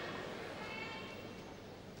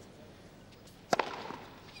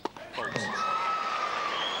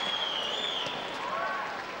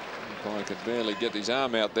 Umpire could barely get his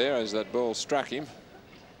arm out there as that ball struck him.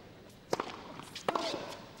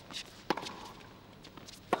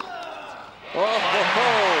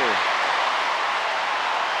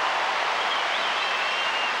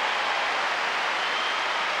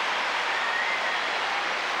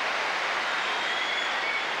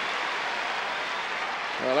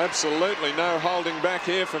 Well, absolutely no holding back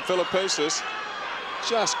here from Philippoussis.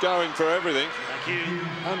 Just going for everything. Thank you.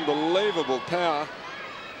 Unbelievable power.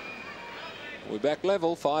 We're back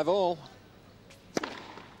level, 5-all.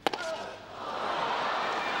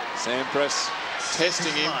 Sampras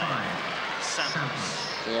testing him.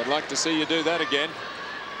 So I'd like to see you do that again.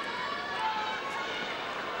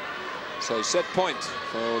 So set point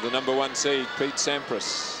for the #1 seed, Pete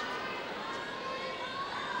Sampras.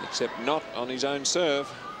 Except not on his own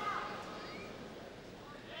serve.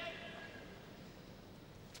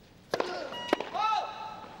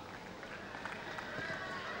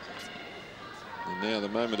 And now the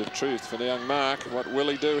moment of truth for the young Mark. What will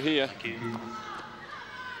he do here?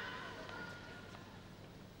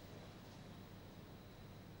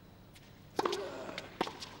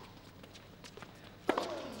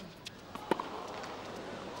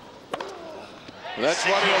 That's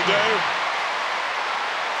what he'll do.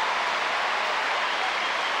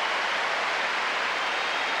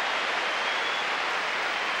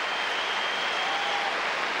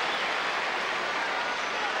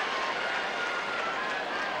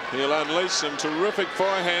 He'll unleash some terrific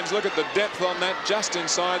forehands. Look at the depth on that, just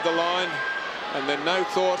inside the line. And then no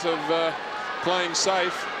thought of playing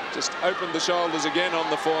safe. Just opened the shoulders again on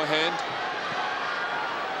the forehand.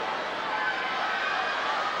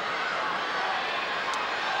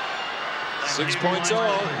 Thank 6 you. points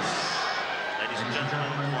all. Ladies and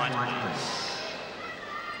gentlemen, white wins.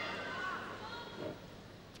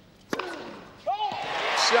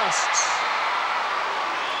 Just.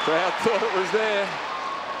 Crowd thought it was there.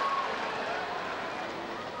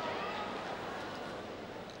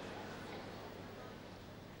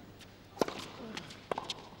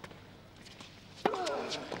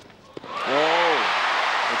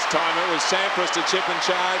 time it was Sampras to chip and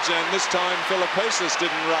charge, and this time Philippoussis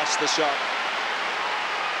didn't rush the shot.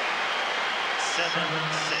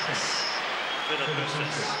 7-6.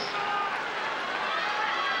 Philippoussis.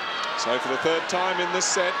 So for the third time in this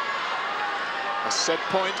set, a set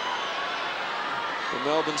point for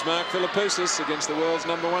Melbourne's Mark Philippoussis against the world's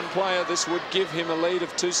 #1 player. This would give him a lead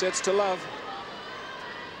of 2-0.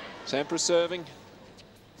 Sampras serving.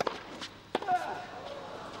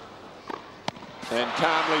 And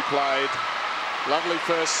calmly played. Lovely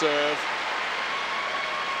first serve.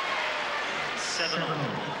 7-all.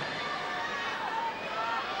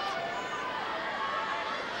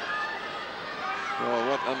 Oh,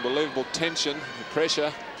 what unbelievable tension and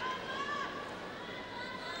pressure.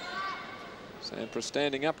 Sampras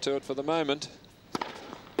standing up to it for the moment.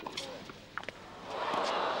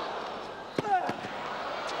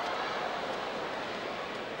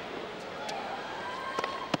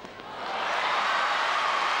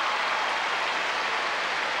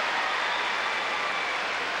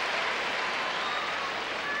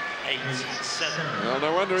 Well,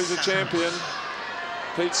 no wonder he's a champion.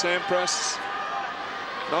 Pete Sampras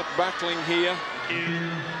not buckling here.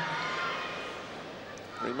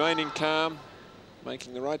 Remaining calm,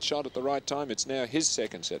 making the right shot at the right time. It's now his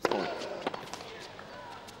second set point.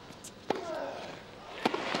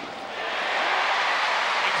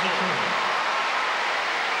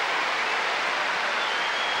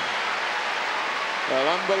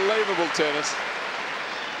 Well, unbelievable tennis.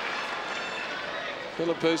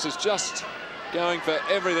 Philippoussis is just going for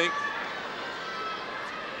everything.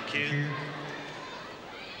 Thank you.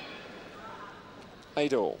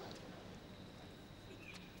 8-all.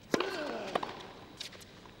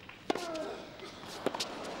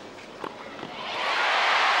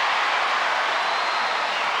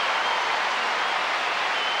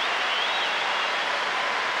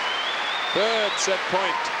 Third set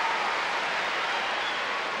point.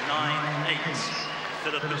 9-8.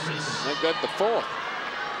 Philippoussis. Make that the fourth.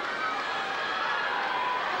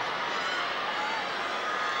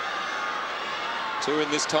 Two in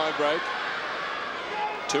this tie break.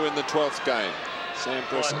 Two in the 12th game.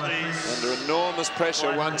 Sampras under enormous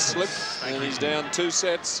pressure. One slip and he's down 2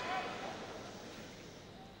 sets.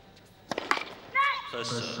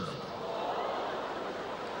 First serve.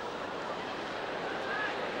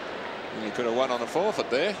 And he could have won on a forfeit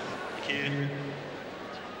there. Thank you.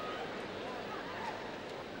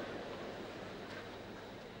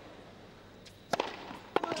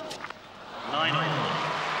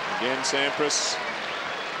 Again, Sampras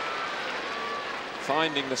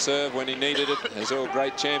finding the serve when he needed it, as all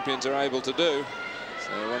great champions are able to do.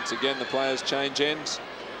 So once again, the players change ends.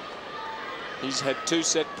 He's had 2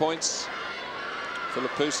 set points.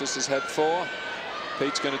 Philippoussis has had 4.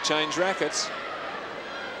 Pete's going to change rackets.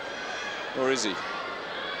 Or is he?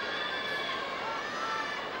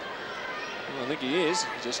 Well, I think he is.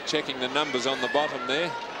 Just checking the numbers on the bottom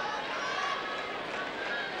there.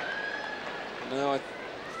 No, I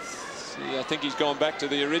think he's gone back to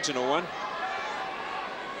the original one.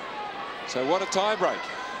 So what a tie break.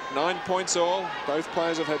 9 points all. Both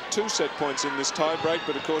players have had 2 set points in this tie break,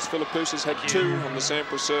 but of course Philippoussis had 2 on the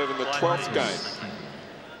Sampras serve in the 12th game.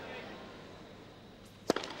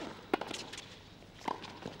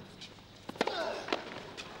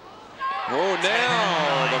 Oh,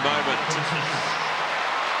 now the moment.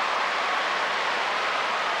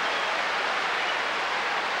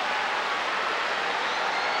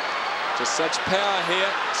 Just such power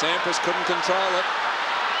here. Sampras couldn't control it.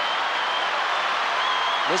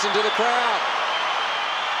 Listen to the crowd.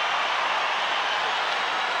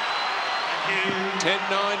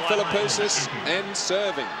 10-9 Philippoussis and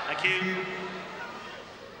serving. Thank you.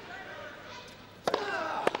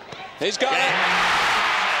 He's got it.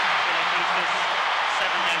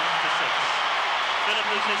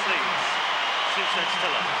 Philippoussis leads. 2 sets to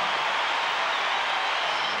love.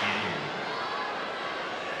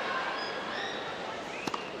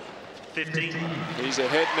 15. He's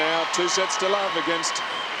ahead now, 2 sets to love against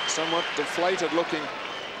somewhat deflated looking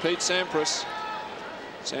Pete Sampras.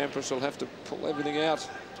 Sampras will have to pull everything out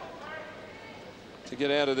to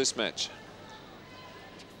get out of this match.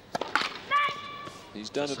 He's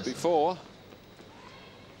done it before.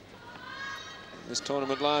 This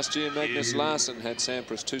tournament last year, Magnus Larsson had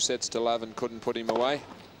Sampras 2 sets to love and couldn't put him away.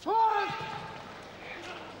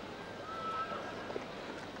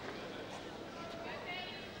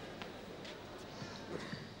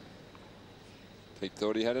 Pete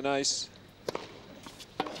thought he had an ace.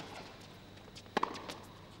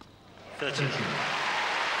 13.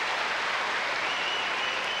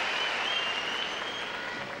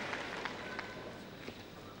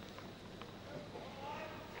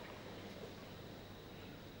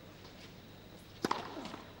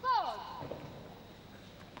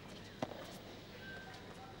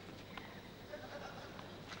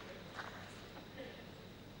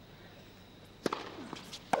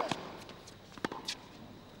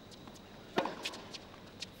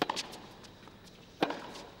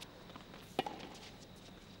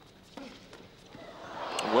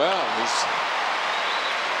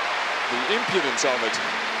 impudence of it.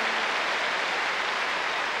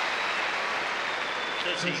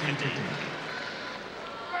 13-15.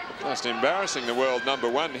 Just embarrassing the world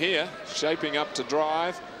 #1 here, shaping up to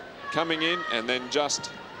drive, coming in and then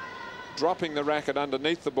just dropping the racket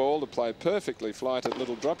underneath the ball to play a perfectly flighted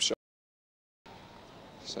little drop shot.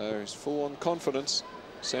 So he's full on confidence.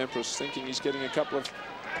 Sampras thinking he's getting a couple of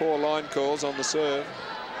poor line calls on the serve.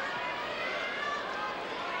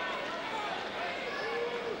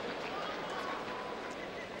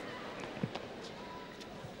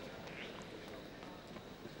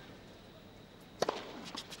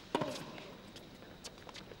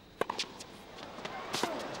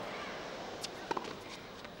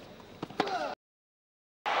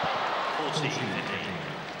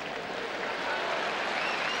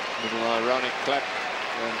 Little ironic clap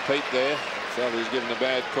on Pete there. Felt he was given a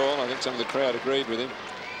bad call. I think some of the crowd agreed with him.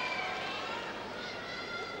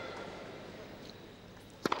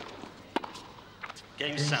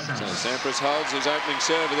 Game Sampras. So Sampras holds his opening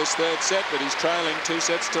serve of this third set, but he's trailing 2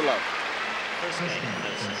 sets to love. First game,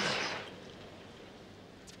 third set.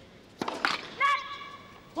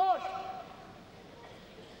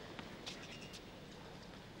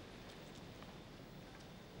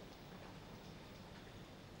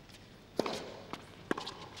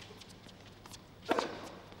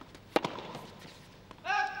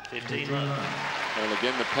 Well,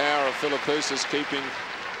 again, the power of Philippoussis keeping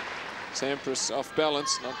Sampras off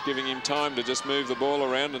balance, not giving him time to just move the ball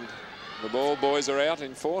around, and the ball boys are out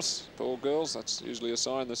in force. Ball girls, that's usually a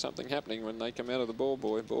sign there's something happening when they come out of the ball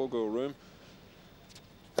girl room.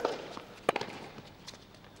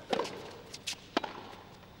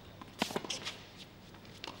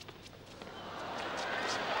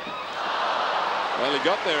 Well, he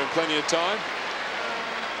got there in plenty of time.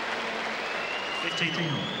 15.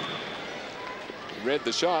 He read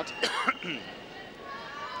the shot. In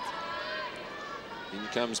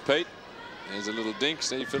comes Pete. There's a little dink.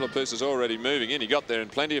 See, Philippoussis is already moving in. He got there in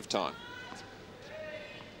plenty of time.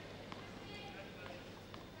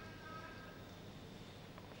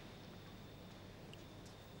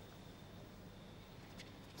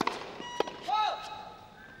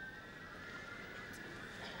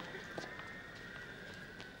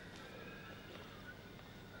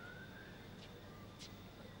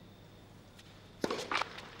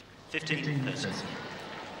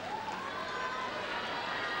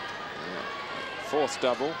 Fourth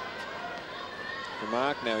double for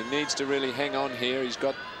Mark. Now he needs to really hang on here. He's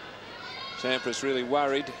got Sampras really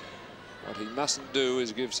worried. What he mustn't do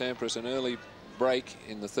is give Sampras an early break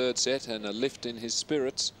in the third set and a lift in his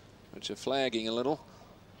spirits, which are flagging a little.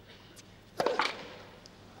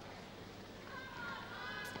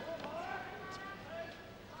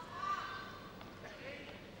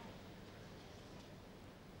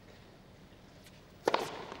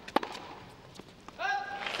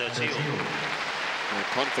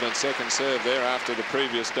 A confident second serve there after the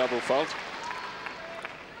previous double fault.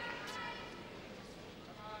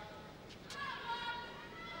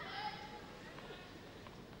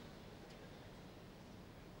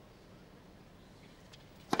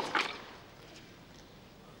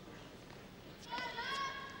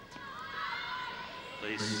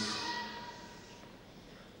 Please.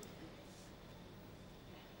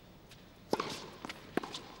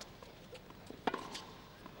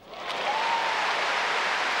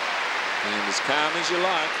 And as calm as you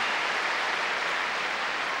like.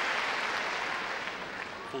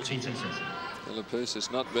 14 seconds.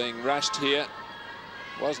 Philippoussis not being rushed here.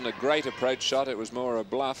 Wasn't a great approach shot, it was more a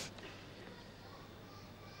bluff.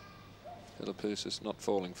 Philippoussis not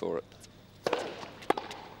falling for it.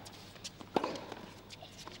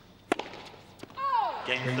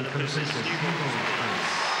 Game Philippoussis.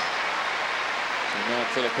 So now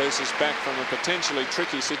Philippoussis back from a potentially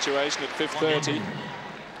tricky situation at 5:30.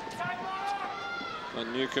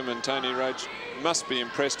 And Newcombe and Tony Roach must be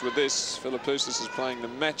impressed with this. Philippoussis is playing the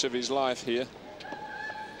match of his life here.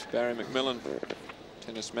 Barry McMillan,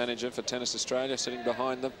 tennis manager for Tennis Australia, sitting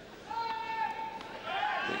behind them.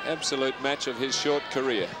 The absolute match of his short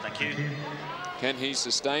career. Thank you. Can he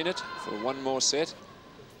sustain it for one more set?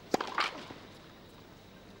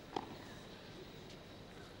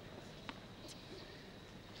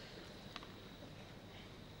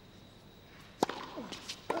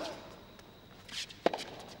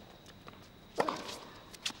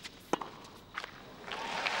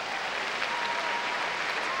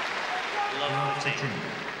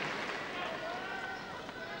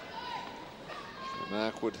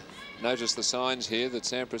 Mark would notice the signs here that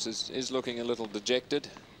Sampras is looking a little dejected.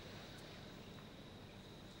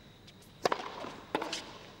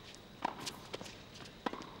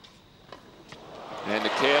 And a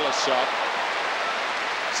careless shot.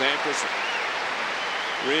 Sampras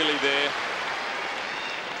really there.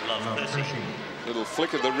 Love 30. Little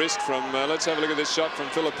flick of the wrist from, let's have a look at this shot from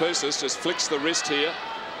Philippoussis. Just flicks the wrist here.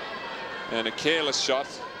 And a careless shot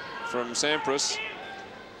from Sampras.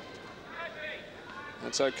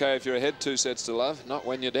 That's okay if you're ahead 2 sets to love. Not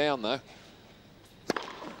when you're down, though.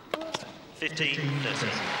 15-30.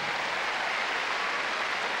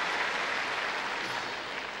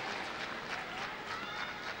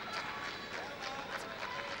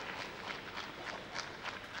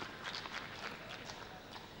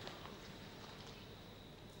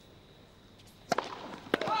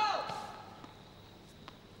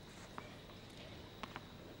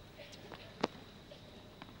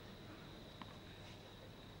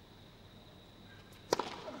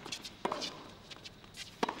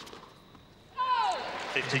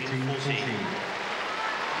 And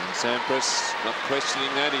Sampras not questioning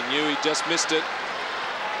that. He knew he just missed it.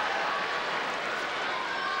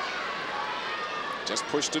 Just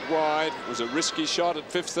pushed it wide. It was a risky shot at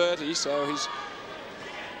 5:30, so he's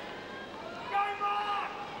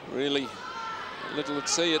really little at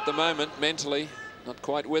sea at the moment mentally. Not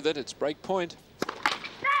quite with it. It's break point.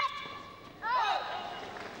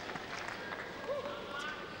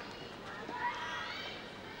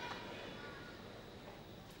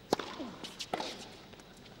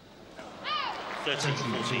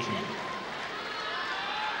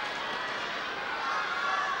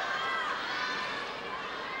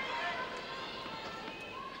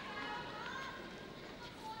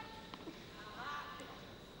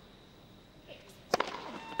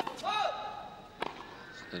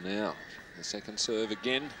 And now the second serve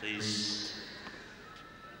again. Please.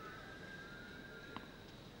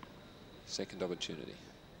 Second opportunity.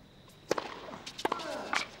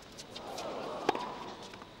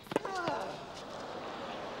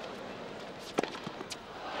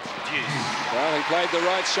 Well, he played the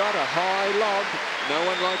right shot, a high lob. No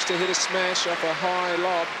one likes to hit a smash off a high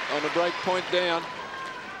lob on a break point down.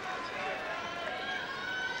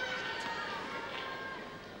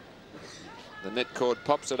 The net cord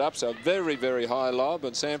pops it up, so a very, very high lob,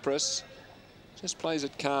 and Sampras just plays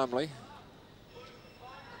it calmly.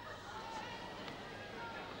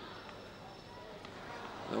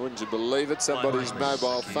 Now, wouldn't you believe it? Somebody's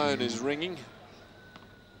mobile phone is ringing.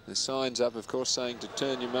 The sign's up, of course, saying to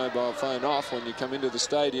turn your mobile phone off when you come into the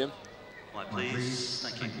stadium. Right, please.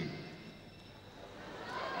 Thank you.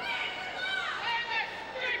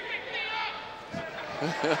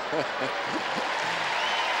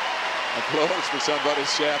 Applause for somebody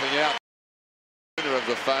shouting out. The owner of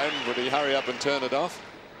the phone, would he hurry up and turn it off?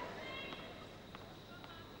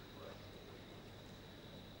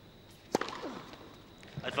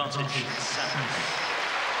 Advantage, Sampras.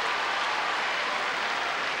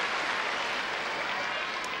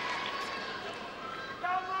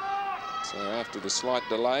 So after the slight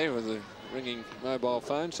delay with the ringing mobile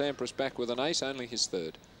phone, Sampras back with an ace, only his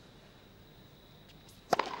third.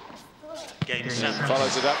 Game Sampras.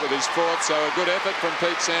 Follows it up with his fourth, so a good effort from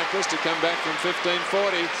Pete Sampras to come back from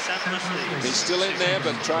 15-40. Sampras He's still in there,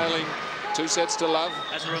 but trailing 2 sets to love.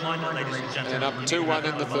 As a reminder, ladies and gentlemen, And up 2-1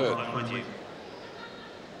 in the third. With you.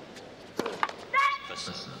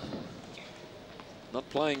 Not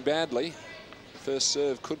playing badly. First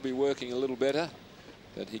serve could be working a little better,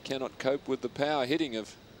 but he cannot cope with the power hitting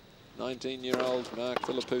of 19-year-old Mark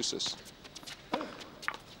Philippoussis.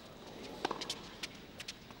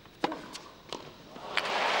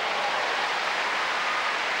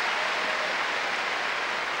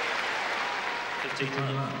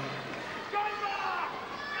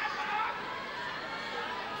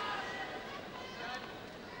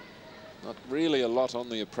 Not really a lot on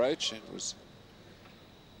the approach. It was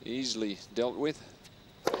easily dealt with.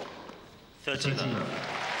 30.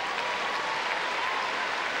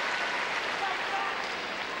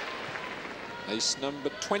 Ace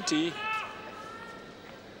number 20.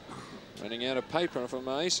 Running out of paper for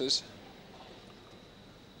my aces.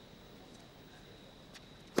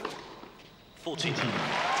 14.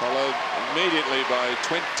 Followed immediately by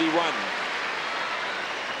 21.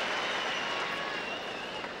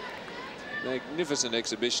 Magnificent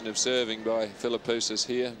exhibition of serving by Philippoussis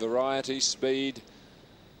here. Variety, speed.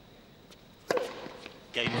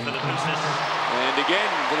 Game Philippoussis. And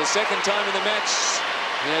again, for the second time in the match,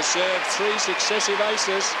 he has served 3 successive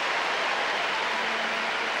aces.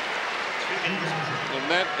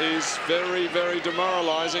 And that is very, very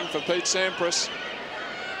demoralising for Pete Sampras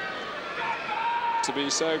to be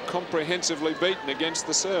so comprehensively beaten against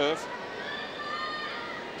the serve.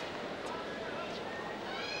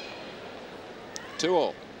 Two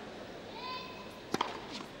all.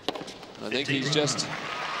 I think he's just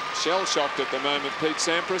shell-shocked at the moment, Pete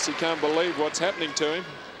Sampras. He can't believe what's happening to him.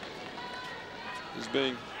 He's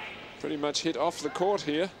being pretty much hit off the court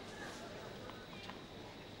here.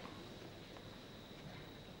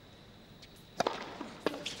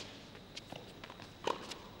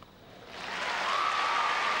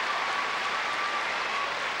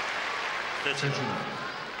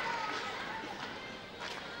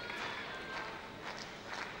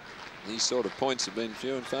 These sort of points have been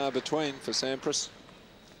few and far between for Sampras.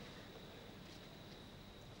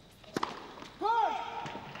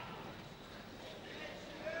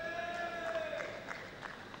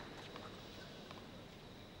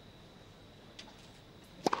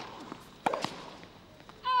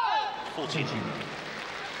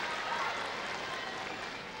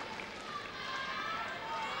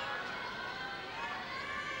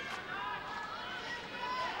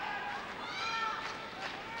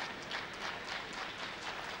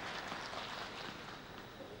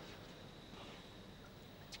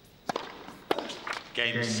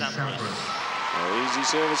 Game Sampras. Easy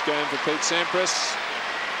service game for Pete Sampras.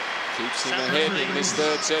 Keeps him ahead in this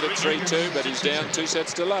third set at 3-2, but he's down 2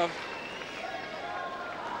 sets to love.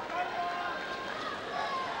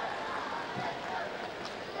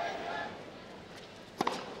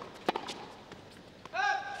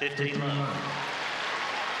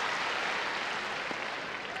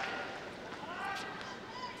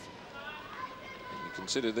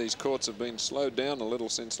 Consider these courts have been slowed down a little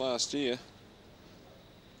since last year.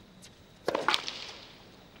 I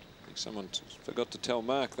think someone forgot to tell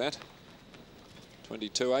Mark that.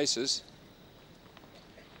 22 aces.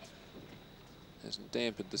 Hasn't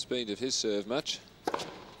dampened the speed of his serve much.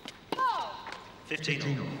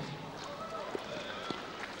 15.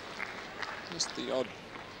 Just the odd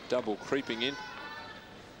double creeping in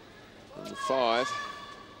on the 5.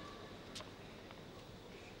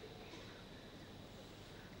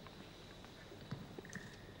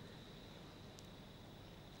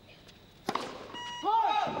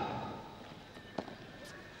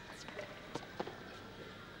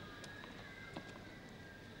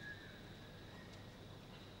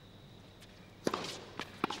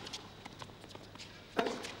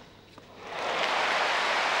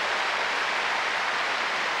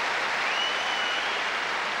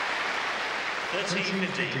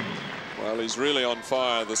 Well, he's really on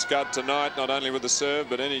fire, the Scud, tonight, not only with the serve,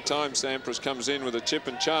 but any time Sampras comes in with a chip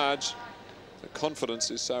and charge, the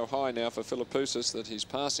confidence is so high now for Philippoussis that he's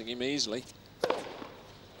passing him easily.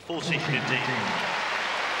 14-15.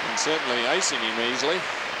 And certainly acing him easily.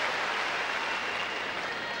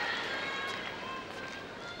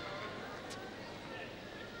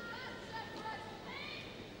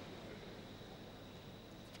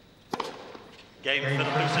 Game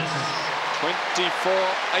Philippoussis. 24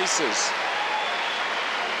 aces.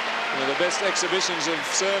 One of the best exhibitions of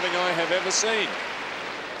serving I have ever seen.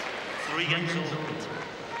 3 games all.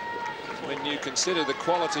 When you consider the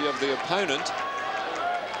quality of the opponent,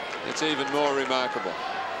 it's even more remarkable.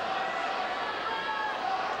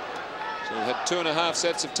 So we've had 2.5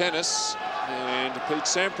 sets of tennis, and Pete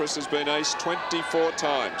Sampras has been aced 24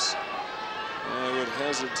 times. I would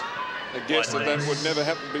hazard a guess that that would never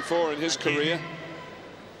happen before in his career.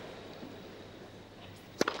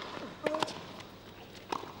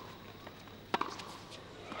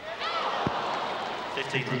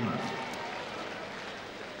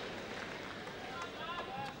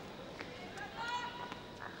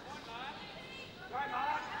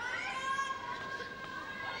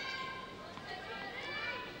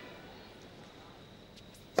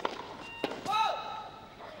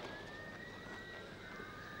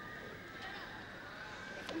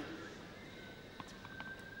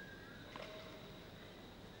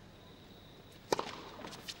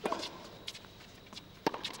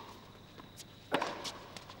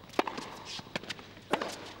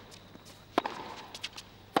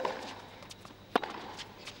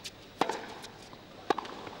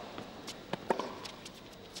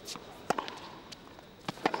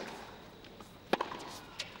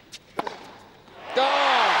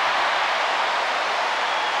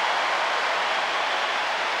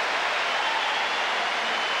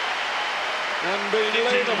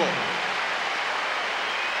 Unbelievable.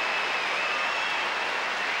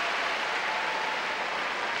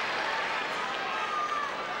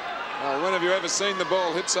 Well, when have you ever seen the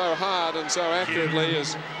ball hit so hard and so accurately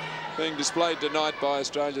as being displayed tonight by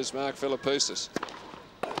Australia's Mark Philippoussis?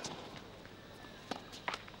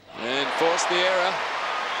 And forced the error.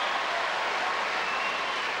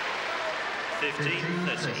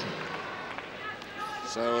 15-13.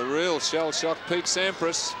 So a real shell-shock Pete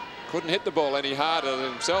Sampras. Couldn't hit the ball any harder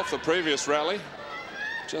than himself the previous rally.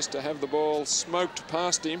 just to have the ball smoked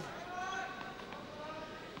past him.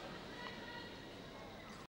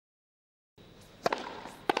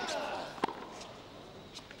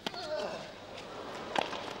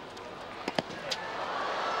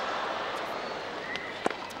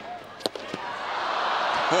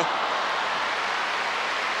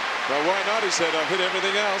 Well, why not? He said, I've hit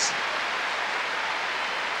everything else.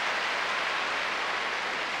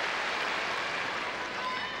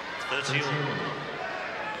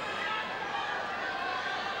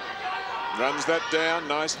 Runs that down.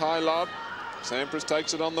 Nice high lob. Sampras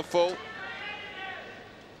takes it on the full.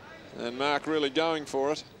 And Mark really going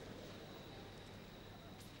for it.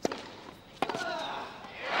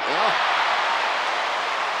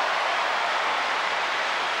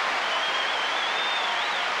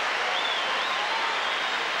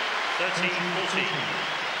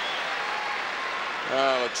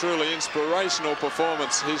 Well, a truly inspirational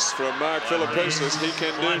performance his from Mark Philippoussis. He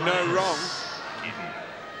can do no wrong.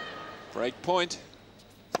 Break point.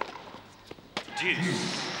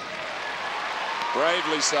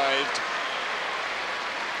 Bravely saved.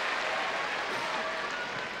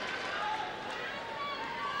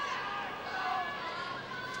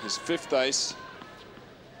 His 5th ace.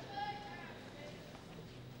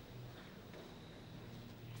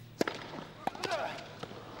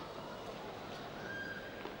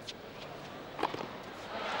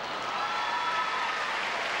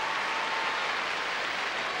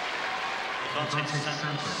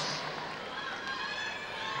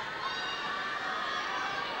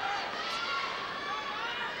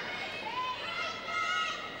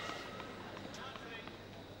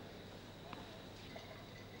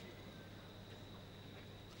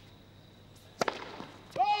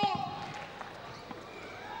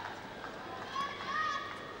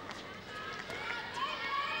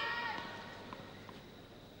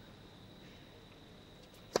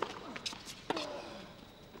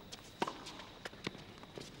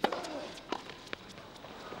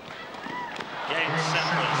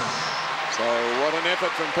 So what an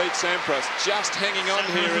effort from Pete Sampras, just hanging on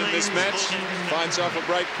here in this match. Finds off a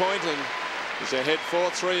break point and is ahead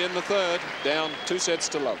 4-3 in the 3rd, down 2 sets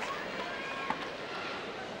to love.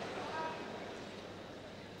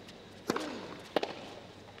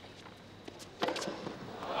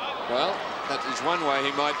 Well, that is one way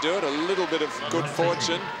he might do it. A little bit of good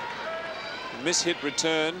fortune. Miss-hit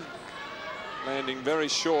return, landing very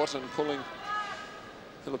short and pulling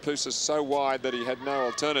Philippoussis so wide that he had no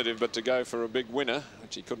alternative but to go for a big winner,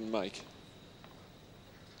 which he couldn't make.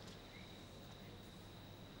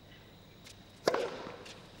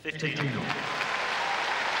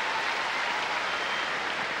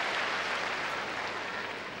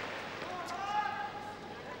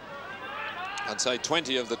 I'd say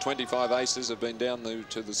 20 of the 25 aces have been down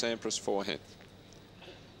to the Sampras forehand.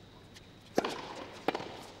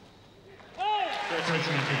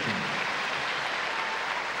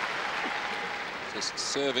 Just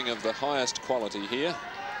serving of the highest quality here.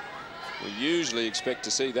 We usually expect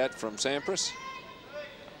to see that from Sampras.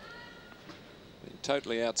 Been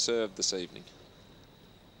totally outserved this evening.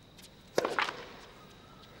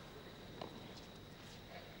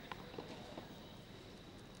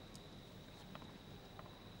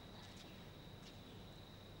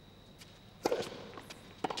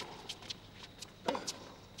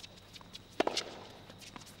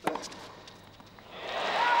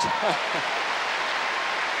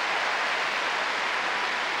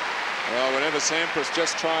 Well, whenever Sampras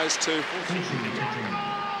just tries to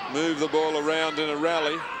move the ball around in a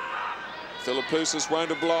rally, Philippoussis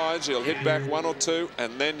won't oblige. He'll hit back 1 or 2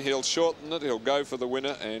 and then he'll shorten it. He'll go for the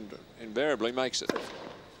winner and invariably makes it.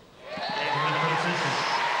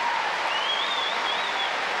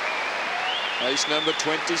 Ace number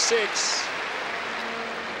 26.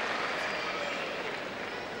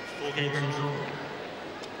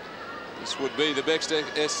 This would be the best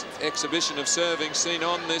exhibition of serving seen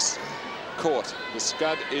on this court. The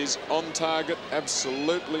scud is on target,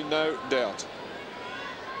 absolutely no doubt.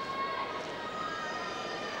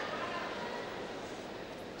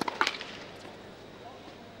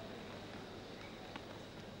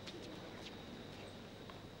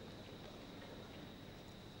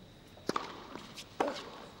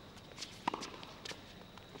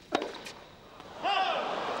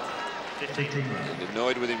 And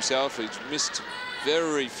annoyed with himself, he's missed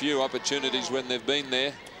very few opportunities when they've been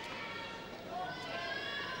there.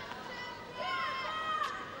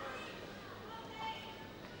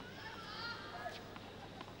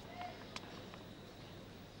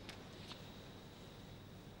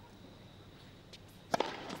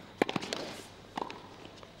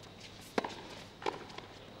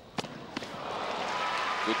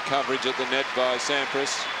 Good coverage at the net by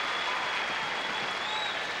Sampras.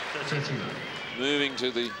 Moving to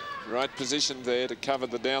the right position there to cover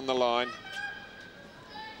the down the line.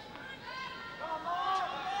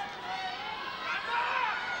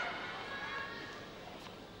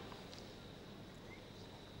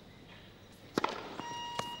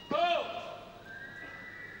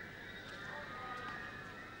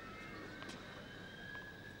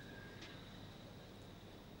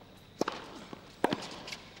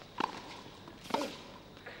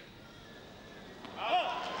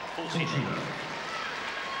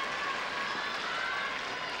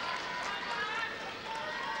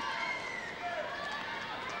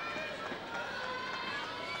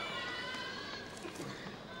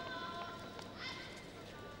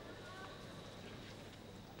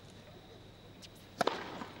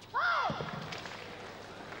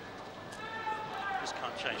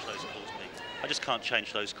 Change those calls, Pete. I just can't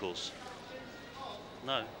change those calls.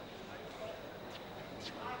 No.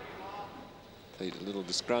 Pete a little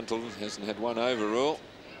disgruntled, hasn't had one overall.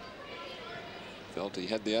 Felt he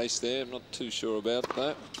had the ace there, I'm not too sure about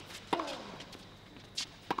that.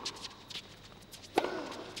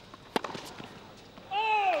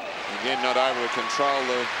 Again, not able to control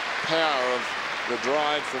the power of the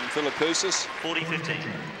drive from Philippoussis. 40-15.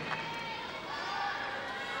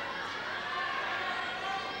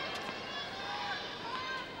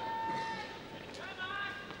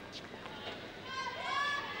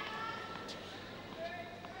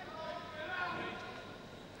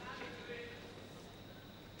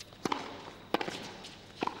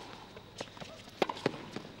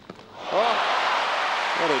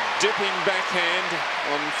 Dipping backhand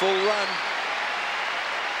on full run.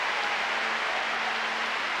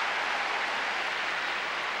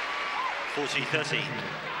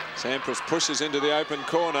 Sampras pushes into the open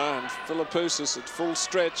corner and Philippoussis at full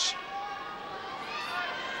stretch.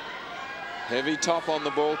 Heavy top on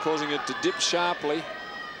the ball, causing it to dip sharply.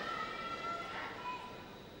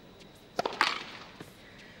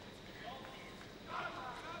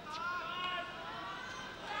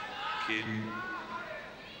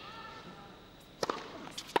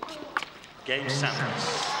 Game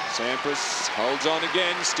Sampras. Sampras holds on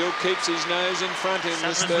again, still keeps his nose in front in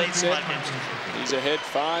this third set. He's ahead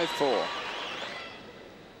 5-4.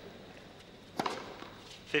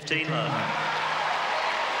 15 love.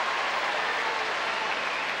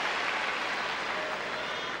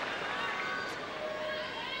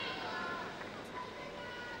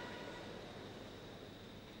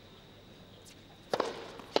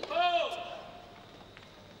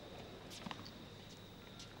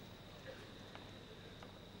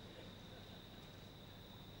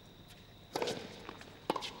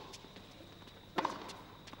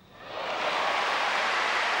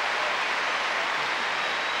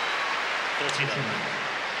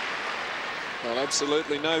 Well,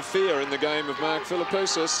 absolutely no fear in the game of Mark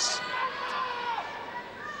Philippoussis.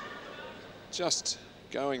 Just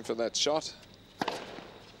going for that shot.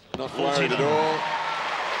 Not worried at all.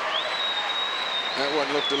 That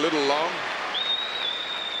one looked a little long.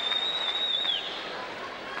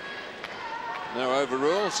 No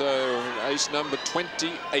overrule, so ace number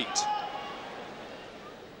 28.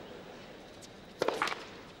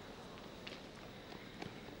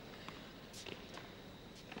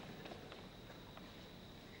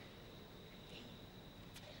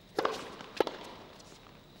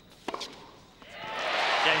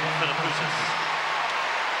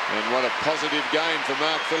 And what a positive game for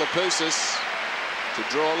Mark Philippoussis to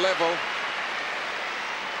draw level.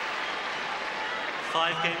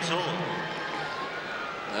 5 games all.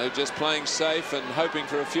 No, just playing safe and hoping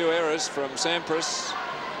for a few errors from Sampras.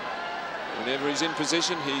 Whenever he's in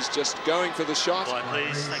position, he's just going for the shot. Quiet,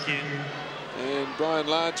 please. Thank you. And by and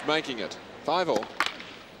large, making it. 5-all.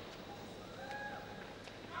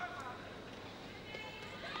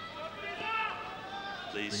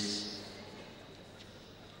 Please.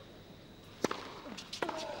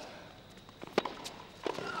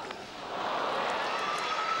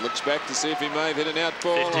 Looks back to see if he may have hit an out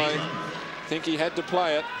ball. 15. I think he had to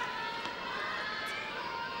play it.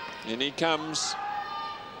 In he comes.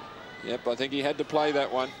 Yep, I think he had to play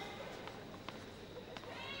that one.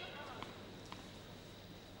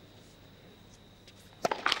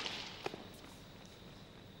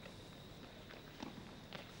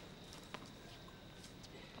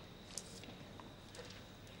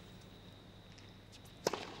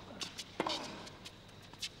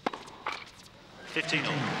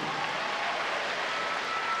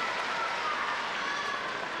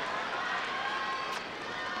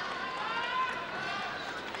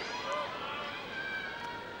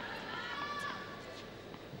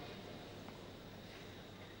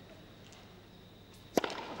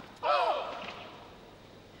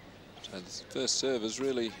 His first serve has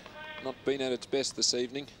really not been at its best this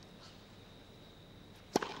evening.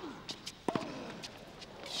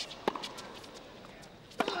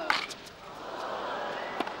 A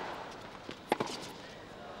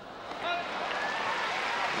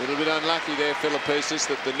little bit unlucky there, Philippoussis,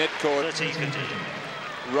 that the net court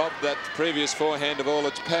robbed that previous forehand of all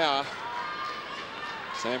its power.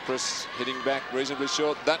 Sampras hitting back reasonably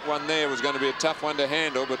short. That one there was going to be a tough one to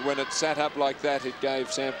handle, but when it sat up like that, it gave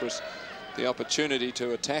Sampras the opportunity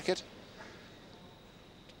to attack it.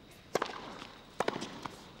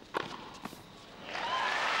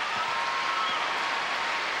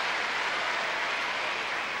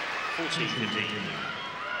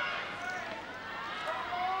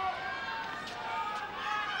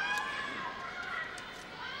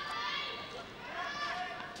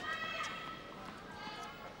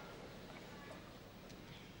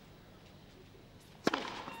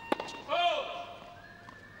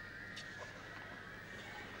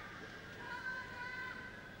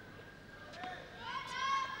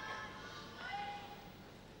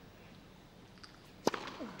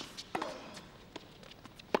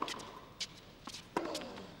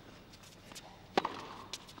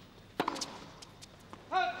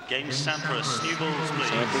 Game Sampras, new balls, please.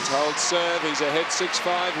 Sampras holds serve. He's ahead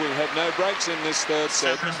 6-5. We've had no breaks in this third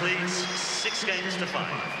set. Sampras leads 6 games to 5.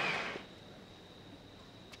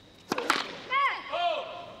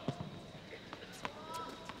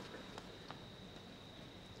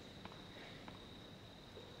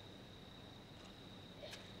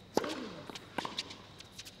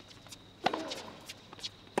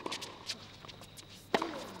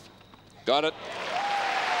 Got it.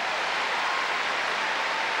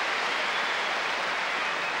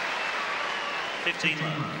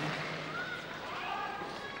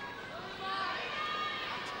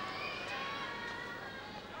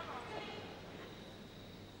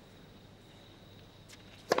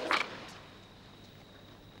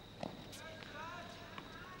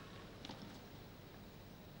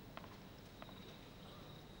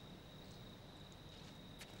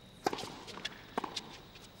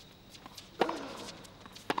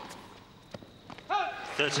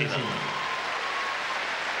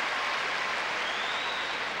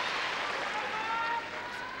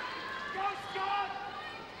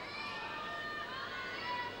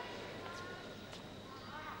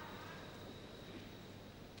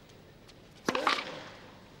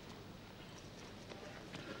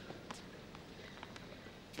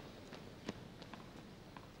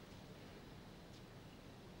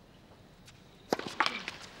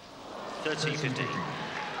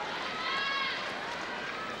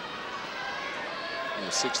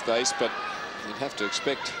 Sixth ace, but you'd have to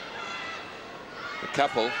expect a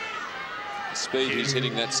couple. The speed he's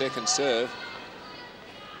hitting that second serve.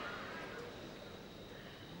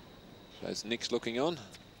 Shows Nick's looking on,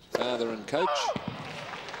 father and coach.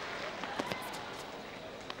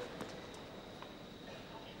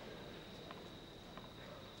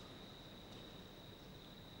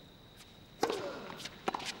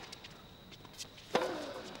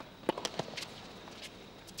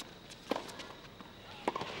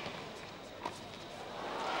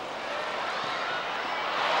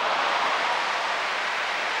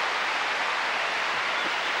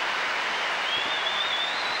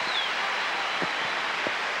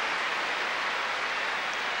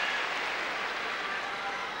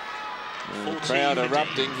 Crowd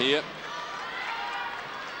erupting here.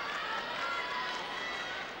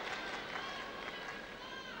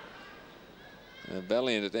 A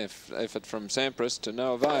valiant effort from Sampras to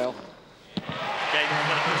no avail. And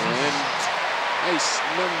ace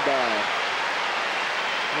number,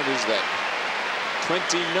 what is that?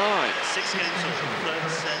 29. 6 games of 3rd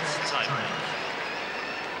set tiebreak.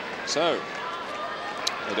 So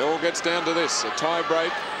it all gets down to this, a tie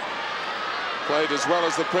break. Played as well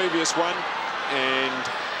as the previous one, and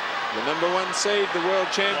the #1 seed, the world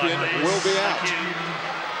champion, will be out. Thank you.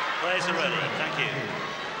 Players are ready. Thank you.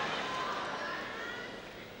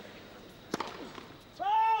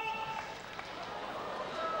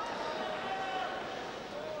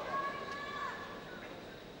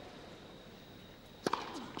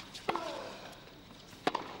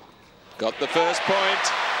 Got the first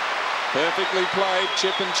point. Perfectly played,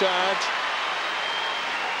 chip and charge.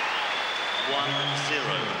 1-0.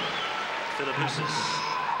 Philippoussis.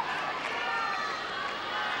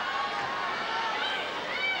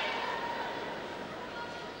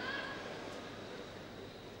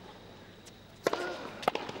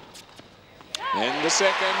 And the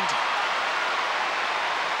second.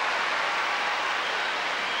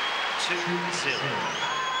 2-0.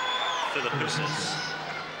 Philippoussis.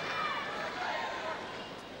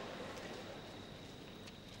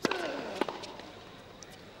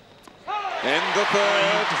 And the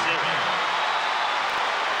third.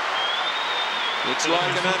 It's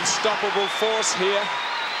like an unstoppable force here.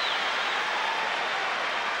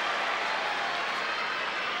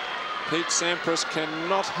 Pete Sampras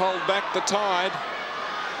cannot hold back the tide.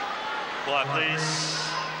 Quiet, please.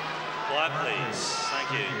 Quiet, please.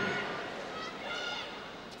 Thank you.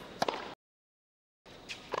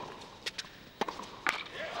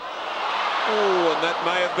 Oh, and that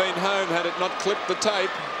may have been home had it not clipped the tape.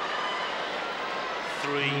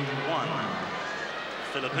 3-1.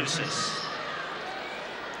 Philippoussis.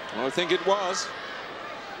 I think it was.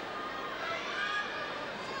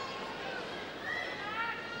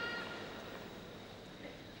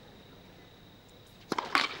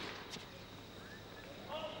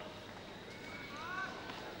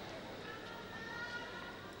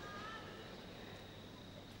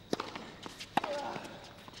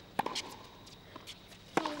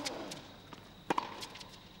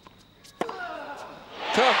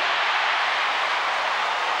 Huh.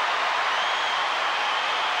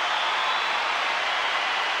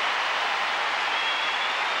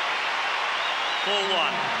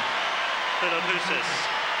 4-1. Philippoussis.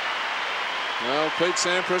 Well, Pete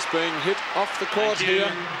Sampras being hit off the court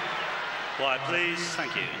here. Quiet, please.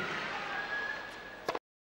 Thank you.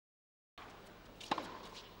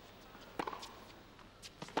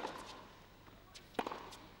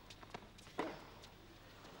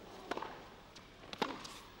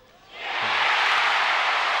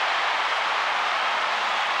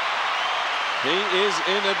 He is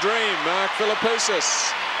in a dream, Mark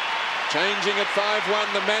Philippoussis. Changing at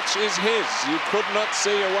 5-1, the match is his. You could not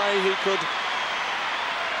see a way he could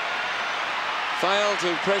fail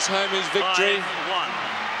to press home his victory. 5-1.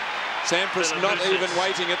 Sampras not even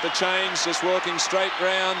waiting at the change, just walking straight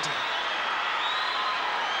round.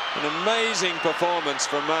 An amazing performance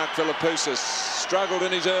from Mark Philippoussis. Struggled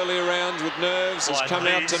in his earlier rounds with nerves, has come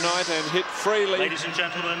out tonight and hit freely. Ladies and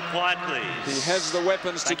gentlemen, quiet, please. He has the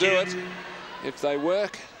weapons to do it if they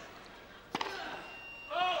work.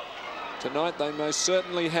 Tonight they most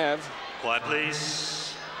certainly have. Quiet,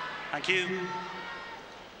 please. Thank you.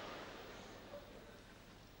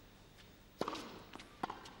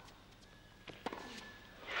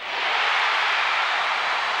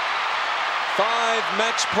 Five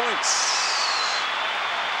match points.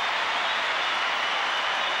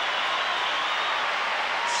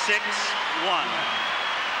 6-1.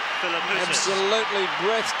 Philippoussis. Absolutely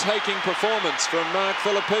breathtaking performance from Mark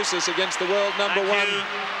Philippoussis against the world number one.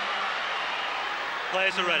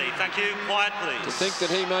 Players are ready. Thank you. Quiet, please. To think that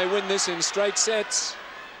he may win this in straight sets.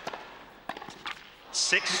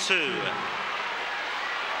 6-2.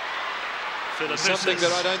 Philippoussis. Something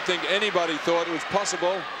that I don't think anybody thought was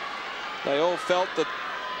possible. They all felt that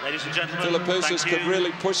Ladies and gentlemen, Philippoussis could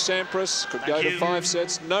really push Sampras, could go to 5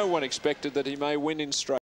 sets. No one expected that he may win in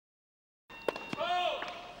straight.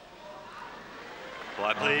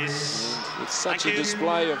 Quiet, please. And it's such a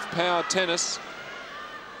display of power tennis.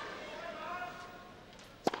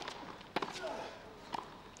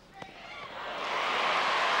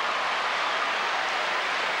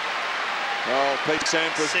 Oh, Pete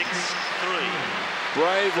Sampras 6-3.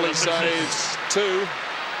 bravely saves 2.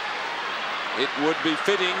 It would be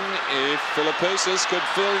fitting if Philippoussis could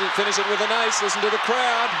finish it with an ace. Listen to the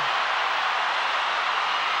crowd.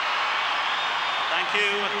 Thank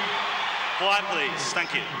you. Quiet, please.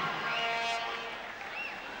 Thank you.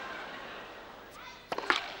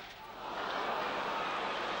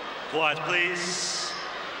 Quiet, please.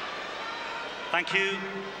 Thank you.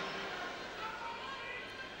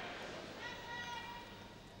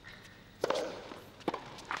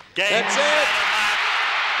 Game. That's it.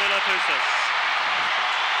 Philippoussis.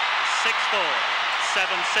 6-4,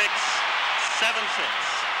 7-6, 7-6.